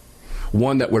nonsense.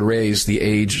 One that would raise the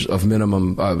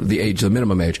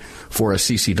minimum age for a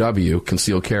CCW,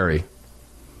 concealed carry,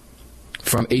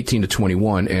 from 18 to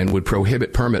 21, and would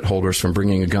prohibit permit holders from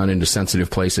bringing a gun into sensitive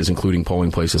places, including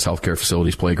polling places, healthcare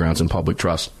facilities, playgrounds, and public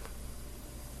trusts.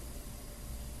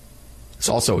 It's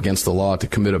also against the law to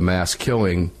commit a mass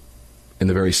killing in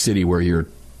the very city where you're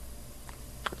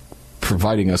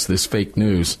providing us this fake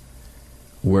news,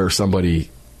 where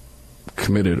somebody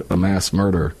committed a mass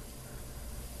murder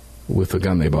with a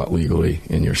gun they bought legally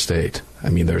in your state.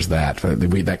 I mean, there's that.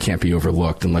 That can't be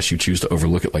overlooked unless you choose to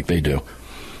overlook it like they do.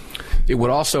 It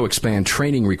would also expand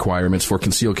training requirements for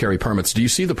concealed carry permits. Do you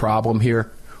see the problem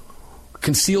here?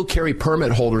 Concealed carry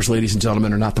permit holders, ladies and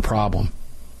gentlemen, are not the problem.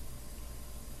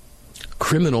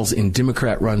 Criminals in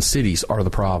Democrat-run cities are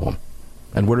the problem.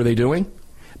 And what are they doing?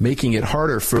 Making it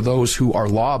harder for those who are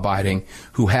law-abiding,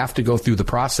 who have to go through the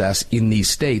process in these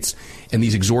states and pay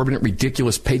these exorbitant,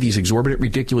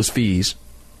 ridiculous fees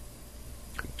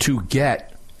to get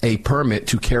a permit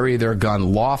to carry their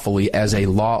gun lawfully as a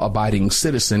law-abiding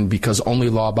citizen, because only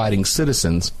law-abiding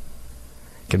citizens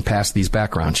can pass these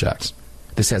background checks.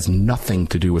 This has nothing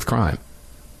to do with crime.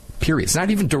 Period. It's not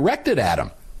even directed at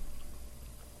them.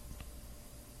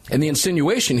 And the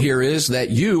insinuation here is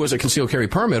that you, as a concealed carry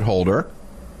permit holder,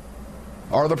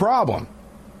 are the problem,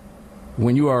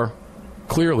 when you are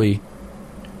clearly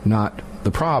not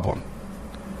the problem.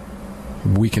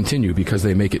 We continue because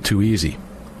they make it too easy.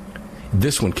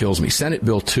 This one kills me. Senate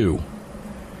Bill 2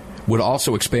 would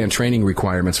also expand training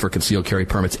requirements for concealed carry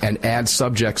permits and add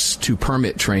subjects to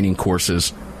permit training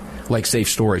courses like safe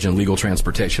storage and legal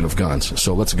transportation of guns.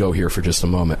 So let's go here for just a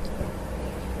moment.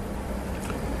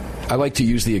 I like to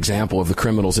use the example of the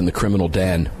criminals in the criminal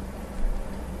den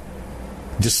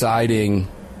deciding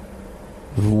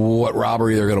what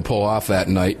robbery they're going to pull off that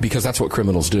night, because that's what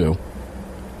criminals do.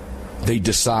 They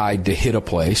decide to hit a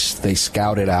place. They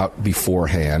scout it out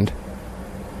beforehand.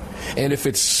 And if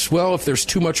there's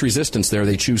too much resistance there,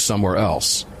 they choose somewhere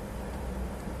else.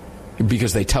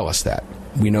 Because they tell us that.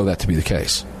 We know that to be the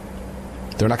case.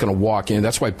 They're not going to walk in.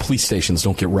 That's why police stations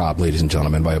don't get robbed, ladies and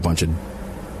gentlemen, by a bunch of,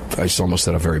 I just almost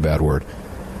said a very bad word.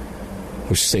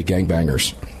 We should say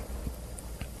gangbangers.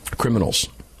 Criminals.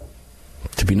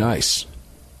 To be nice.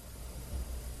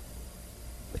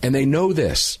 And they know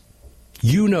this.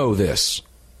 You know this.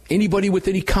 Anybody with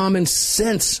any common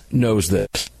sense knows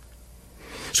this.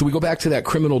 So we go back to that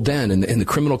criminal den and the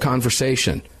criminal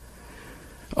conversation.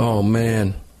 Oh,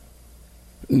 man.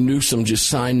 Newsom just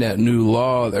signed that new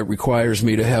law that requires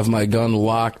me to have my gun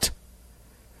locked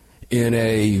in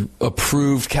a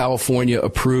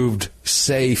California-approved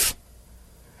safe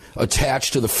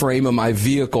attached to the frame of my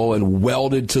vehicle and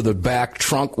welded to the back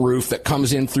trunk roof that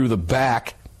comes in through the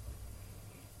back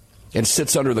and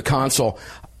sits under the console.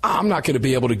 I'm not going to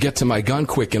be able to get to my gun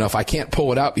quick enough. I can't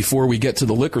pull it out before we get to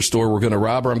the liquor store we're going to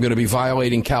rob, or I'm going to be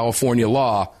violating California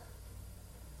law,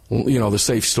 the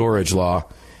safe storage law,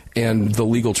 and the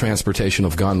legal transportation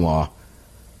of gun law.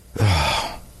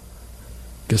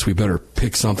 Guess we better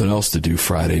pick something else to do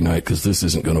Friday night, because this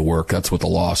isn't going to work. That's what the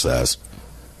law says.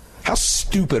 How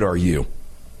stupid are you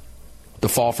to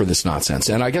fall for this nonsense?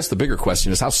 And I guess the bigger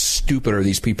question is, how stupid are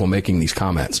these people making these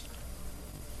comments?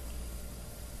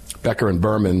 Becker and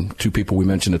Berman, two people we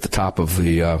mentioned at the top of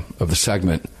the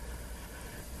segment,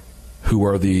 who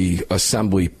are the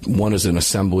assembly. One is an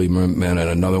assemblyman and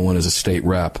another one is a state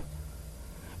rep.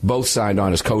 Both signed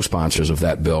on as co-sponsors of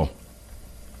that bill,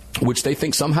 which they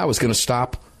think somehow is going to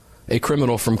stop a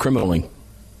criminal from criminaling.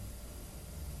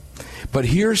 But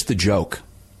here's the joke.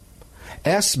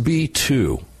 SB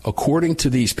 2, according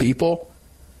to these people,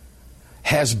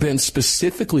 has been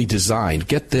specifically designed,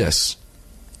 get this,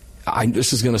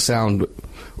 this is going to sound,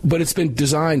 but it's been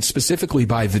designed specifically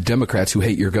by the Democrats who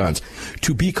hate your guns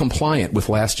to be compliant with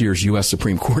last year's U.S.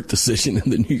 Supreme Court decision in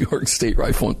the New York State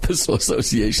Rifle and Pistol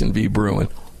Association v. Bruin.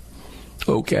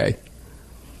 Okay.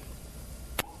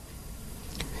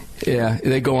 Yeah,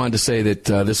 they go on to say that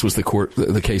this was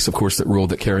the case, of course, that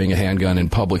ruled that carrying a handgun in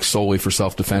public solely for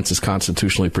self-defense is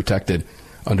constitutionally protected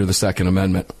under the Second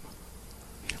Amendment,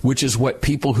 which is what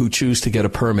people who choose to get a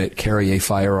permit carry a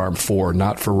firearm for,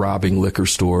 not for robbing liquor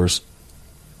stores,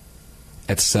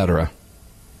 etc.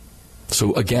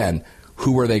 So again,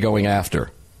 who are they going after?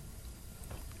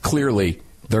 Clearly,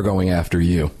 they're going after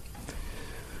you.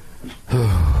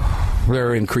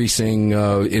 They're increasing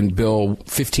in Bill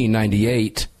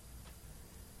 1598,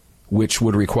 which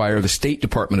would require the State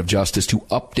Department of Justice to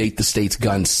update the state's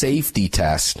gun safety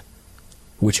test,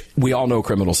 which we all know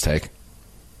criminals take,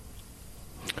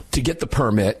 to get the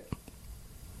permit,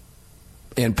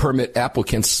 and permit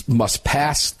applicants must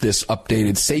pass this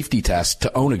updated safety test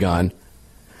to own a gun,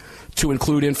 to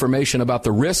include information about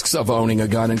the risks of owning a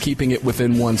gun and keeping it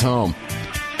within one's home,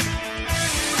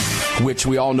 which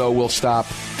we all know will stop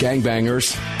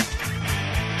gangbangers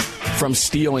from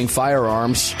stealing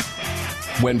firearms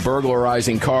when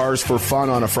burglarizing cars for fun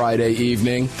on a Friday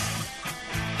evening.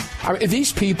 I mean,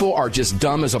 these people are just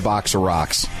dumb as a box of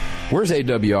rocks. Where's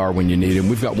AWR when you need him?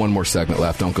 We've got one more segment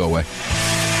left. Don't go away.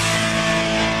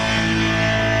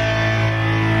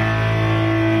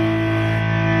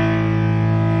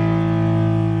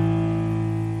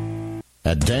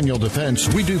 At Daniel Defense,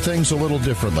 we do things a little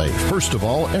differently. First of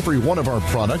all, every one of our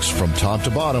products from top to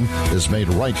bottom is made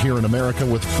right here in America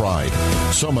with pride.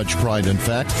 So much pride, in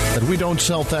fact, that we don't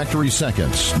sell factory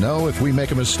seconds. No, if we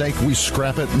make a mistake, we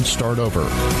scrap it and start over.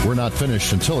 We're not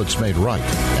finished until it's made right.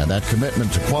 And that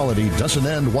commitment to quality doesn't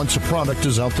end once a product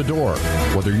is out the door.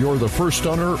 Whether you're the first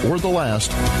owner or the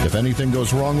last, if anything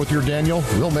goes wrong with your Daniel,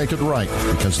 we'll make it right,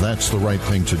 because that's the right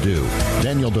thing to do.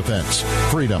 Daniel Defense.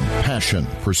 Freedom, passion,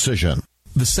 precision.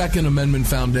 The Second Amendment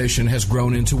Foundation has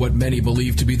grown into what many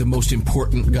believe to be the most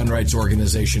important gun rights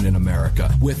organization in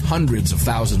America. With hundreds of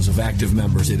thousands of active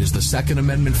members, it is the Second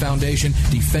Amendment Foundation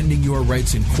defending your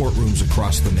rights in courtrooms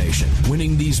across the nation.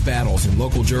 Winning these battles in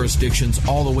local jurisdictions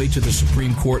all the way to the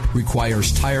Supreme Court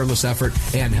requires tireless effort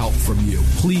and help from you.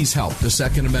 Please help the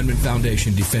Second Amendment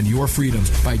Foundation defend your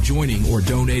freedoms by joining or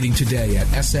donating today at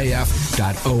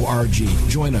saf.org.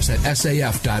 Join us at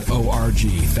saf.org.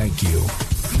 Thank you.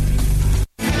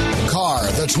 Encore,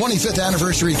 the 25th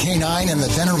anniversary K9 and the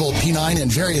venerable P9 in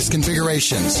various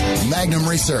configurations. Magnum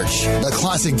Research, the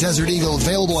classic Desert Eagle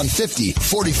available in 50,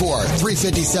 44,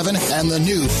 357, and the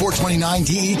new 429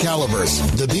 DE calibers.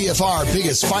 The BFR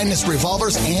biggest, finest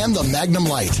revolvers and the Magnum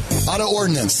Light. Auto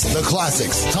Ordnance, the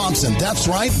classics. Thompson, that's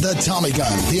right, the Tommy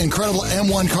gun, the incredible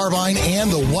M1 carbine,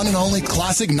 and the one and only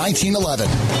classic 1911.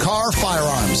 Car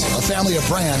Firearms, a family of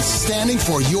brands standing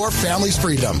for your family's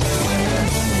freedom.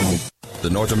 The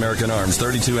North American Arms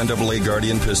 32 NAA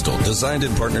Guardian pistol, designed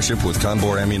in partnership with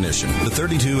Encore ammunition. The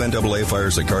 32 NAA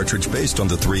fires a cartridge based on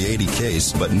the 380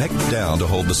 case, but neck down to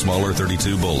hold the smaller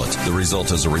 32 bullet. The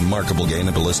result is a remarkable gain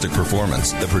in ballistic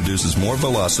performance that produces more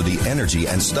velocity, energy,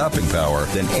 and stopping power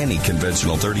than any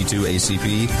conventional 32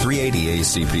 ACP, 380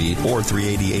 ACP, or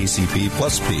 380 ACP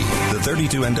plus P. The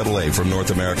 32 NAA from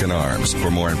North American Arms. For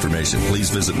more information,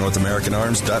 please visit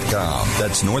NorthAmericanArms.com.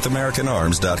 That's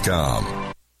NorthAmericanArms.com.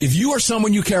 If you or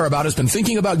someone you care about has been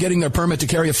thinking about getting their permit to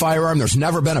carry a firearm, there's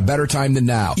never been a better time than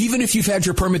now. Even if you've had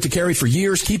your permit to carry for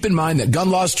years, keep in mind that gun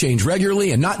laws change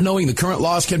regularly, and not knowing the current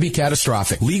laws can be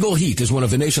catastrophic. Legal Heat is one of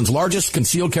the nation's largest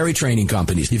concealed carry training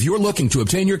companies. If you're looking to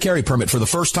obtain your carry permit for the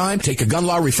first time, take a gun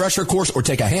law refresher course or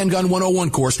take a handgun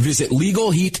 101 course, visit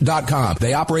LegalHeat.com.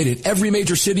 They operate in every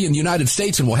major city in the United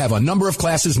States and will have a number of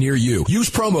classes near you.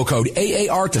 Use promo code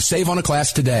AAR to save on a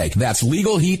class today. That's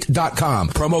LegalHeat.com.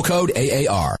 Promo code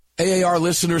AAR. AAR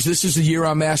listeners, this is the year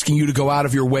I'm asking you to go out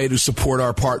of your way to support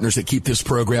our partners that keep this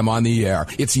program on the air.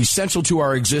 It's essential to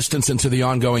our existence and to the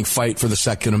ongoing fight for the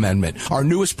Second Amendment. Our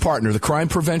newest partner, the Crime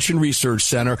Prevention Research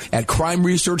Center at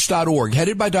crimeresearch.org,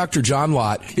 headed by Dr. John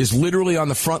Lott, is literally on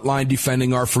the front line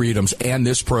defending our freedoms and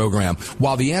this program.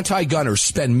 While the anti-gunners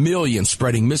spend millions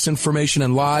spreading misinformation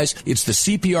and lies, it's the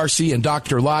CPRC and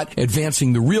Dr. Lott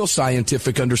advancing the real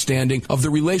scientific understanding of the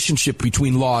relationship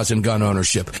between laws and gun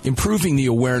ownership, improving the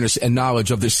awareness and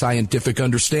knowledge of this scientific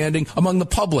understanding among the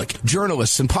public,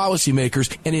 journalists, and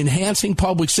policymakers, and enhancing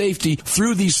public safety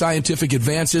through these scientific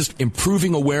advances,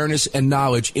 improving awareness and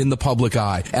knowledge in the public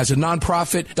eye. As a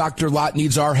nonprofit, Dr. Lott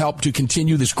needs our help to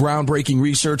continue this groundbreaking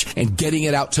research and getting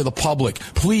it out to the public.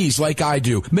 Please, like I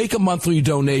do, make a monthly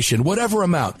donation, whatever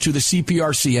amount, to the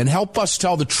CPRC and help us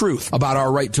tell the truth about our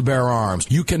right to bear arms.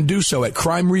 You can do so at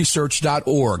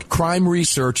crimeresearch.org.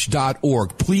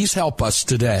 crimeresearch.org. Please help us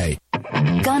today.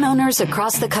 Gun owners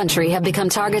across the country have become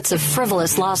targets of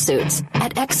frivolous lawsuits.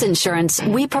 At X Insurance,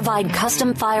 we provide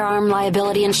custom firearm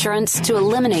liability insurance to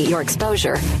eliminate your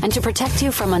exposure and to protect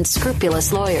you from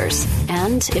unscrupulous lawyers.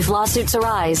 And if lawsuits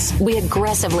arise, we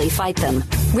aggressively fight them.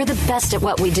 We're the best at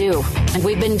what we do, and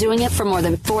we've been doing it for more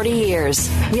than 40 years.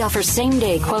 We offer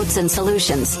same-day quotes and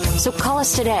solutions. So call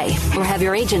us today or have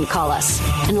your agent call us,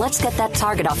 and let's get that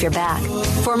target off your back.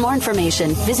 For more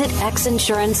information, visit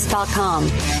xinsurance.com.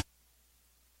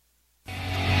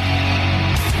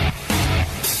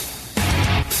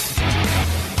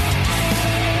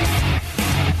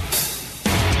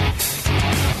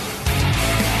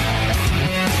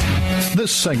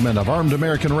 This segment of Armed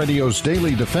American Radio's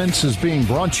Daily Defense is being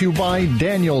brought to you by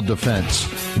Daniel Defense.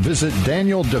 Visit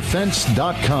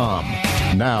DanielDefense.com.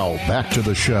 Now, back to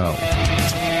the show.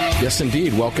 Yes,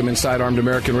 indeed. Welcome inside Armed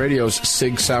American Radio's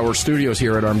Sig Sauer Studios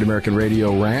here at Armed American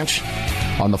Radio Ranch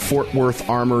on the Fort Worth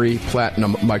Armory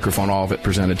Platinum microphone. All of it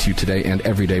presented to you today and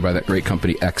every day by that great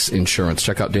company, X Insurance.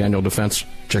 Check out Daniel Defense.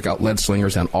 Check out Lead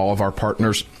Slingers and all of our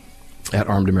partners at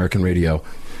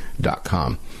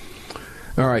ArmedAmericanRadio.com.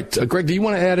 All right. Greg, do you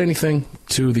want to add anything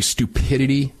to the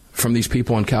stupidity from these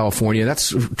people in California?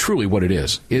 That's truly what it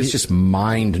is. It's just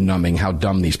mind-numbing how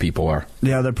dumb these people are.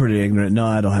 Yeah, they're pretty ignorant. No,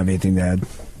 I don't have anything to add.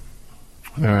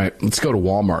 All right. Let's go to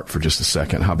Walmart for just a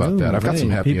second. How about that? I've got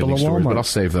some happy ending stories, but I'll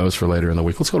save those for later in the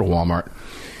week. Let's go to Walmart.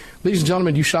 Ladies and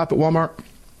gentlemen, do you shop at Walmart?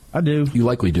 I do. You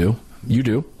likely do. You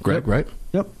do, Greg, right?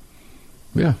 Yep.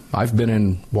 Yeah. I've been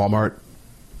in Walmart.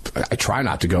 I try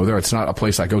not to go there. It's not a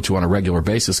place I go to on a regular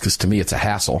basis because to me it's a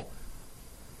hassle.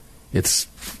 It's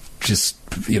just,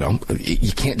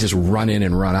 you can't just run in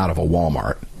and run out of a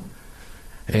Walmart.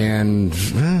 And,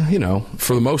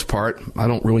 for the most part, I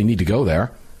don't really need to go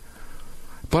there.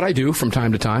 But I do from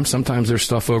time to time. Sometimes there's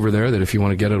stuff over there that if you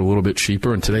want to get it a little bit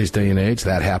cheaper in today's day and age,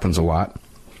 that happens a lot.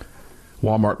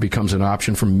 Walmart becomes an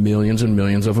option for millions and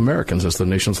millions of Americans as the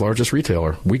nation's largest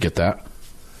retailer. We get that.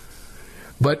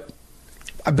 But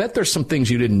I bet there's some things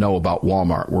you didn't know about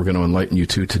Walmart we're going to enlighten you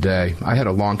to today. I had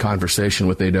a long conversation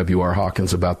with A.W.R.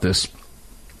 Hawkins about this,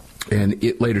 and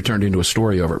it later turned into a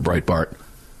story over at Breitbart.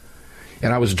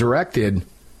 And I was directed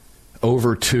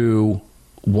over to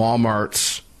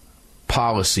Walmart's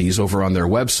policies over on their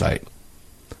website.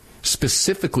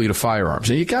 specifically to firearms.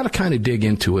 And you got to kind of dig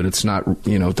into it. It's not,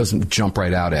 it doesn't jump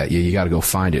right out at you. You got to go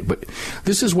find it. But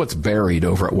this is what's buried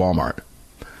over at Walmart.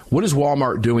 What is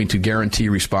Walmart doing to guarantee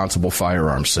responsible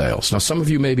firearms sales? Now, some of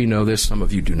you maybe know this, some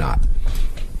of you do not.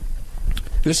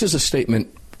 This is a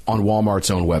statement on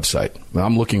Walmart's own website.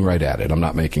 I'm looking right at it. I'm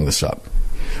not making this up.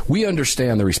 We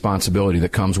understand the responsibility that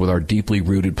comes with our deeply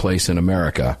rooted place in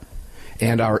America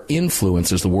and our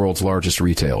influence as the world's largest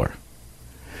retailer.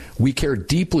 We care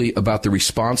deeply about the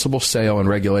responsible sale and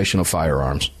regulation of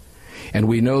firearms, and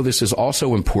we know this is also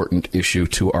an important issue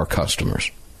to our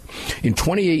customers. In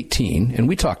 2018, and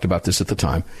we talked about this at the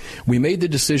time, we made the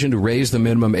decision to raise the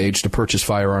minimum age to purchase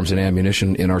firearms and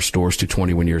ammunition in our stores to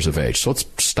 21 years of age. So let's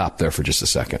stop there for just a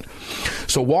second.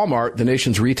 So Walmart, the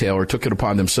nation's retailer, took it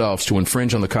upon themselves to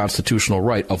infringe on the constitutional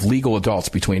right of legal adults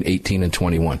between 18 and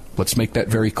 21. Let's make that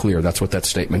very clear. That's what that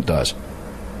statement does.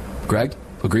 Greg,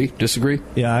 agree? Disagree?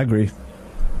 Yeah, I agree.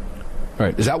 All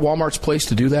right. Is that Walmart's place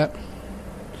to do that?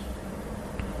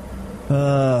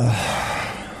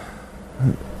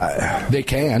 They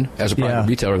can. As a private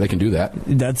retailer, they can do that.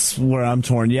 That's where I'm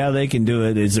torn. Yeah, they can do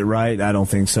it. Is it right? I don't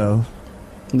think so.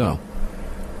 No.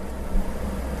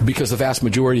 Because the vast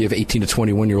majority of 18 to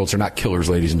 21-year-olds are not killers,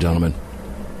 ladies and gentlemen.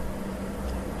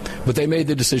 But they made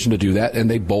the decision to do that, and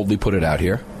they boldly put it out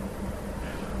here.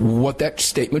 What that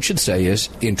statement should say is,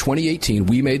 in 2018,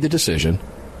 we made the decision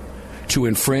to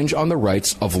infringe on the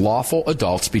rights of lawful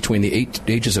adults between the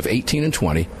ages of 18 and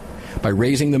 20 by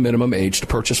raising the minimum age to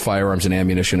purchase firearms and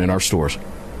ammunition in our stores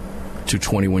to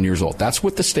 21 years old. That's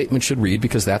what the statement should read,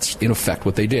 because that's, in effect,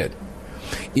 what they did.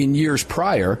 In years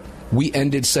prior, we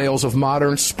ended sales of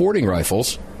modern sporting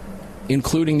rifles,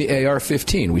 including the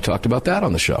AR-15. We talked about that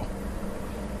on the show.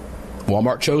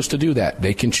 Walmart chose to do that.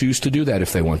 They can choose to do that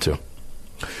if they want to.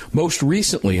 Most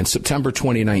recently, in September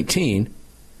 2019,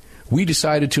 we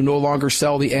decided to no longer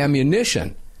sell the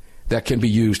ammunition that can be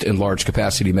used in large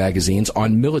capacity magazines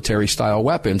on military-style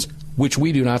weapons, which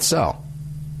we do not sell.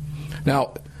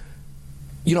 Now,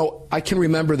 I can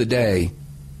remember the day,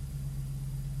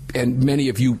 and many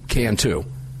of you can too.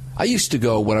 I used to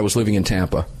go, when I was living in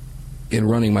Tampa, in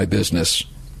running my business,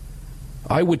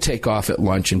 I would take off at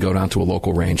lunch and go down to a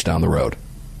local range down the road.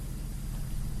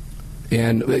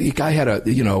 And a guy had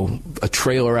a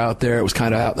trailer out there. It was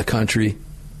kind of out in the country.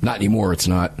 Not anymore, it's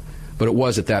not. But it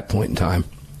was at that point in time.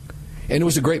 And it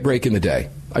was a great break in the day.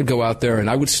 I'd go out there and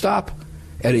I would stop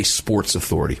at a Sports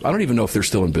Authority. I don't even know if they're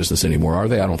still in business anymore, are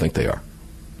they? I don't think they are.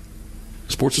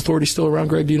 Sports Authority still around,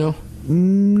 Greg? Do you know?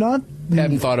 Not.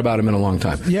 Hadn't thought about them in a long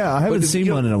time. Yeah, I haven't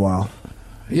seen one in a while.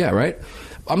 Yeah, right?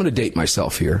 I'm going to date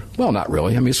myself here. Well, not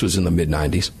really. I mean, this was in the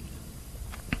mid-'90s.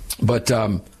 But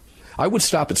I would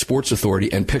stop at Sports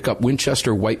Authority and pick up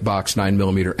Winchester white box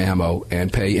 9mm ammo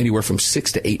and pay anywhere from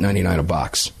 $6 to $8.99 a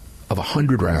box of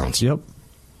 100 rounds. Yep.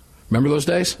 Remember those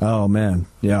days? Oh, man.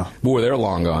 Yeah. Boy, they're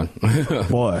long gone.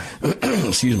 Boy.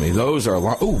 Excuse me. Those are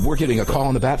long. Oh, we're getting a call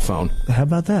on the bat phone. How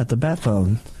about that? The bat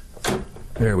phone.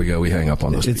 There we go. We hang up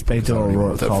on those. It's Beto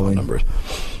O'Rourke calling. Numbers.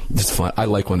 It's fun. I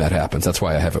like when that happens. That's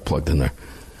why I have it plugged in there.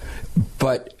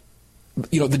 But,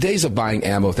 the days of buying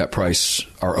ammo at that price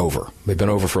are over. They've been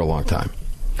over for a long time.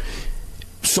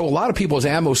 So a lot of people's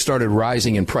ammo started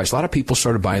rising in price. A lot of people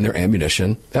started buying their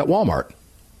ammunition at Walmart.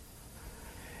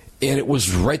 And it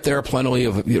was right there, plenty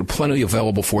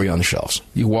available for you on the shelves.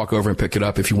 You walk over and pick it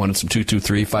up if you wanted some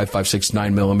 223, 5.56,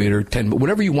 9mm, 10,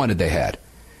 whatever you wanted, they had.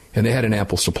 And they had an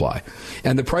ample supply.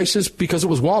 And the prices, because it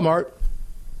was Walmart,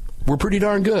 were pretty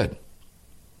darn good.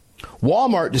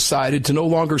 Walmart decided to no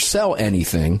longer sell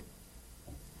anything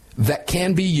that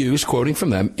can be used, quoting from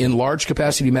them, in large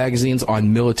capacity magazines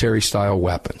on military-style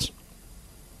weapons,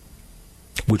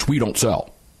 which we don't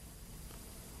sell.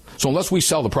 So unless we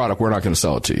sell the product, we're not going to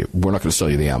sell it to you. We're not going to sell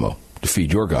you the ammo to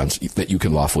feed your guns that you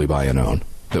can lawfully buy and own,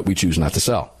 that we choose not to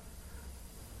sell.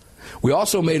 We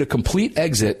also made a complete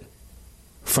exit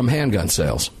from handgun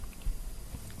sales.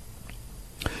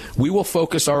 We will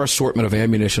focus our assortment of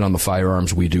ammunition on the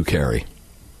firearms we do carry.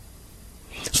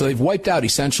 So they've wiped out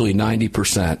essentially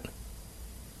 90%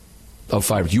 of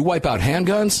firearms. You wipe out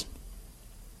handguns,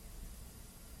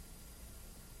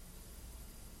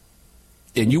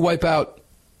 and you wipe out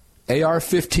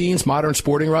AR-15s, modern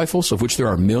sporting rifles, of which there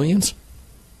are millions.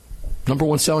 Number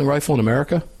one selling rifle in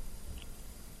America.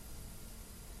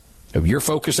 If you're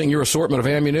focusing your assortment of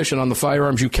ammunition on the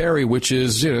firearms you carry, which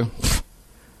is, a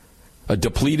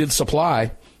depleted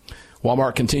supply,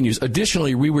 Walmart continues.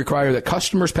 Additionally, we require that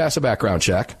customers pass a background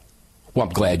check. Well,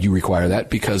 I'm glad you require that,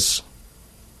 because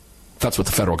that's what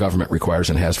the federal government requires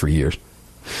and has for years.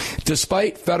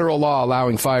 Despite federal law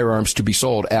allowing firearms to be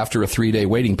sold after a 3-day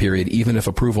waiting period, even if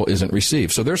approval isn't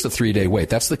received. So there's the 3-day wait.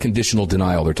 That's the conditional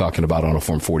denial they're talking about on a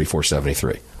Form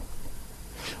 4473,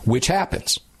 which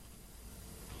happens.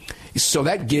 So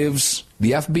that gives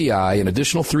the FBI an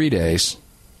additional 3 days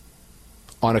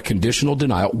on a conditional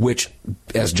denial, which,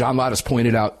 as John Lott has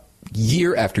pointed out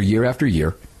year after year after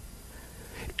year,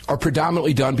 are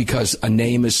predominantly done because a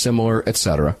name is similar,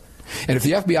 etc. And if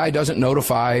the FBI doesn't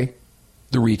notify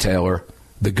the retailer,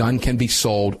 the gun can be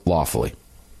sold lawfully.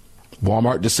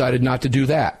 Walmart decided not to do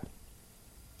that,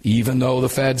 even though the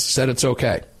feds said it's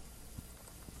okay.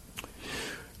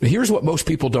 Now, here's what most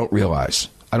people don't realize.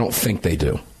 I don't think they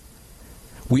do.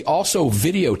 We also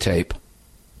videotape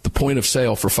the point of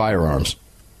sale for firearms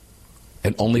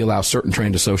and only allow certain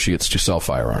trained associates to sell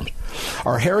firearms.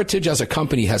 Our heritage as a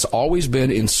company has always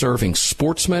been in serving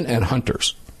sportsmen and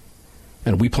hunters,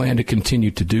 and we plan to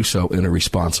continue to do so in a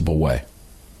responsible way.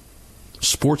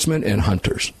 Sportsmen and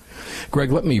hunters.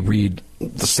 Greg, let me read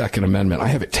the Second Amendment. I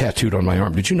have it tattooed on my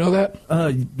arm. Did you know that?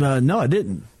 No, I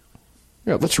didn't.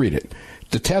 Yeah, let's read it.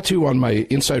 The tattoo on my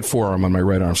inside forearm on my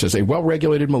right arm says, a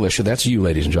well-regulated militia, that's you,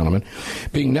 ladies and gentlemen,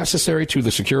 being necessary to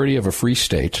the security of a free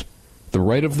state, the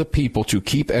right of the people to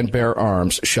keep and bear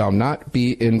arms shall not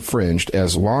be infringed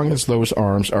as long as those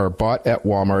arms are bought at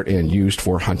Walmart and used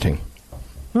for hunting.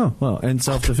 Oh, well, and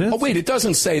self-defense? Oh, wait, it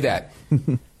doesn't say that.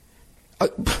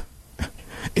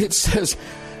 It says,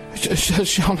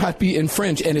 shall not be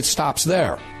infringed, and it stops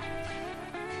there.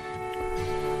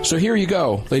 So here you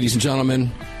go, ladies and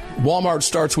gentlemen. Walmart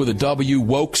starts with a W.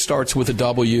 Woke starts with a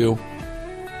W.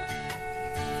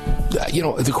 You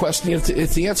know, the question,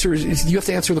 if the answer is, you have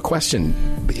to answer the question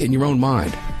in your own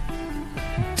mind.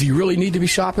 Do you really need to be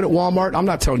shopping at Walmart? I'm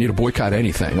not telling you to boycott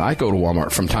anything. I go to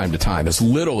Walmart from time to time, as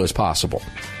little as possible.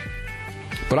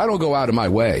 But I don't go out of my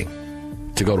way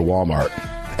to go to Walmart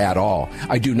at all.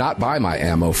 I do not buy my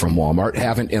ammo from Walmart,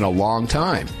 haven't in a long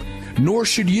time. Nor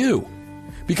should you.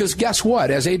 Because guess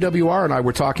what? As AWR and I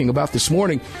were talking about this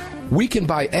morning, we can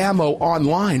buy ammo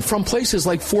online from places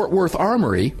like Fort Worth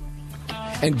Armory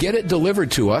and get it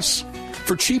delivered to us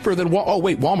for cheaper than...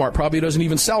 Walmart probably doesn't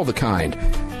even sell the kind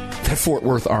that Fort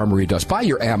Worth Armory does. Buy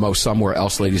your ammo somewhere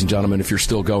else, ladies and gentlemen, if you're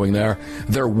still going there.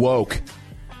 They're woke.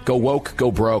 Go woke,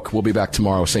 go broke. We'll be back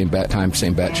tomorrow, same bat time,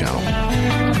 same bat channel.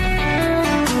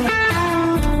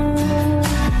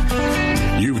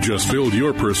 You've just filled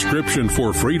your prescription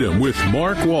for freedom with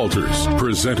Mark Walters,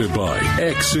 presented by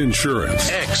X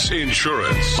Insurance. X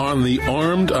Insurance on the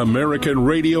Armed American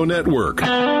Radio Network.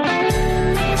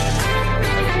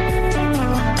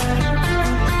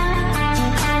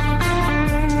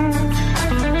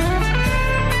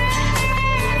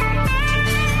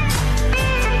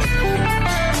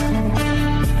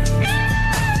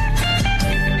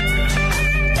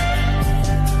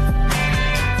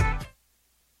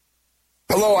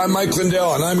 Hello, I'm Mike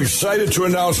Lindell, and I'm excited to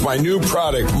announce my new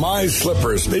product, My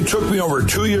Slippers. They took me over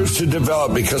 2 years to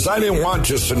develop because I didn't want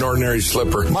just an ordinary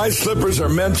slipper. My slippers are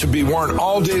meant to be worn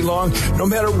all day long, no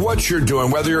matter what you're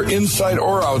doing, whether you're inside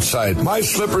or outside. My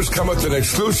slippers come with an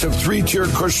exclusive 3-tier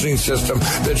cushioning system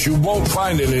that you won't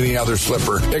find in any other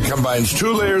slipper. It combines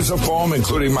 2 layers of foam,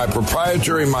 including my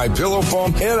proprietary My Pillow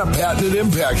foam and a patented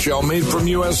impact shell made from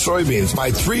U.S. soybeans.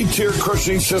 My 3-tier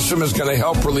cushioning system is going to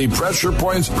help relieve pressure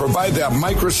points, provide that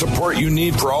micro support you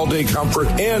need for all-day comfort,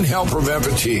 and help prevent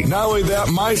fatigue. Not only that,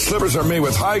 my slippers are made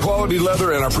with high-quality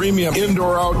leather and a premium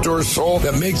indoor-outdoor sole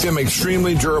that make them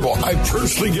extremely durable. I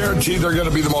personally guarantee they're going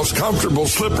to be the most comfortable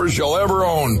slippers you'll ever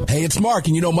own. Hey, it's Mark,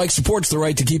 and you know Mike supports the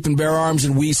right to keep and bear arms,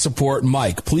 and we support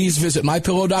Mike. Please visit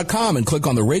MyPillow.com and click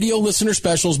on the radio listener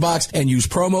specials box and use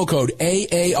promo code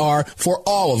AAR for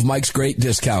all of Mike's great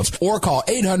discounts. Or call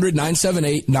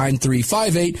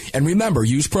 800-978-9358, and remember,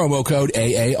 use promo code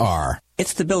AAR.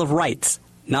 It's the Bill of Rights,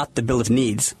 not the Bill of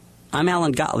Needs. I'm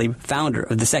Alan Gottlieb, founder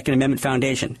of the Second Amendment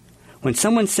Foundation. When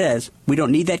someone says we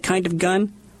don't need that kind of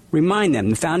gun, remind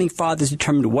them the Founding Fathers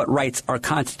determined what rights our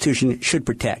Constitution should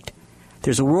protect.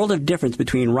 There's a world of difference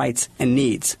between rights and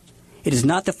needs. It is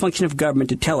not the function of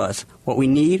government to tell us what we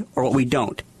need or what we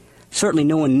don't. Certainly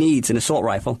no one needs an assault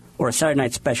rifle or a Saturday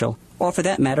Night Special, or for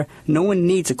that matter, no one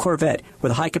needs a Corvette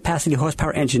with a high-capacity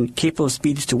horsepower engine capable of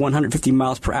speeds to 150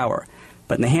 miles per hour.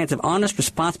 But in the hands of honest,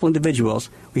 responsible individuals,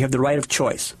 we have the right of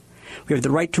choice. We have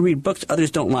the right to read books others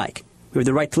don't like. We have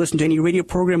the right to listen to any radio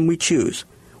program we choose.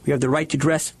 We have the right to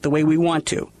dress the way we want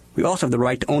to. We also have the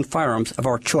right to own firearms of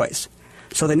our choice.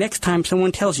 So the next time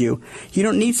someone tells you you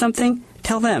don't need something,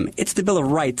 tell them it's the Bill of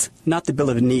Rights, not the Bill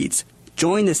of Needs.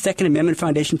 Join the Second Amendment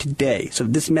Foundation today so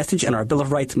that this message and our Bill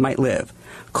of Rights might live.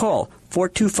 Call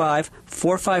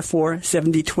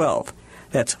 425-454-7012.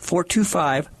 That's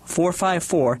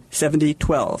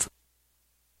 425-454-7012.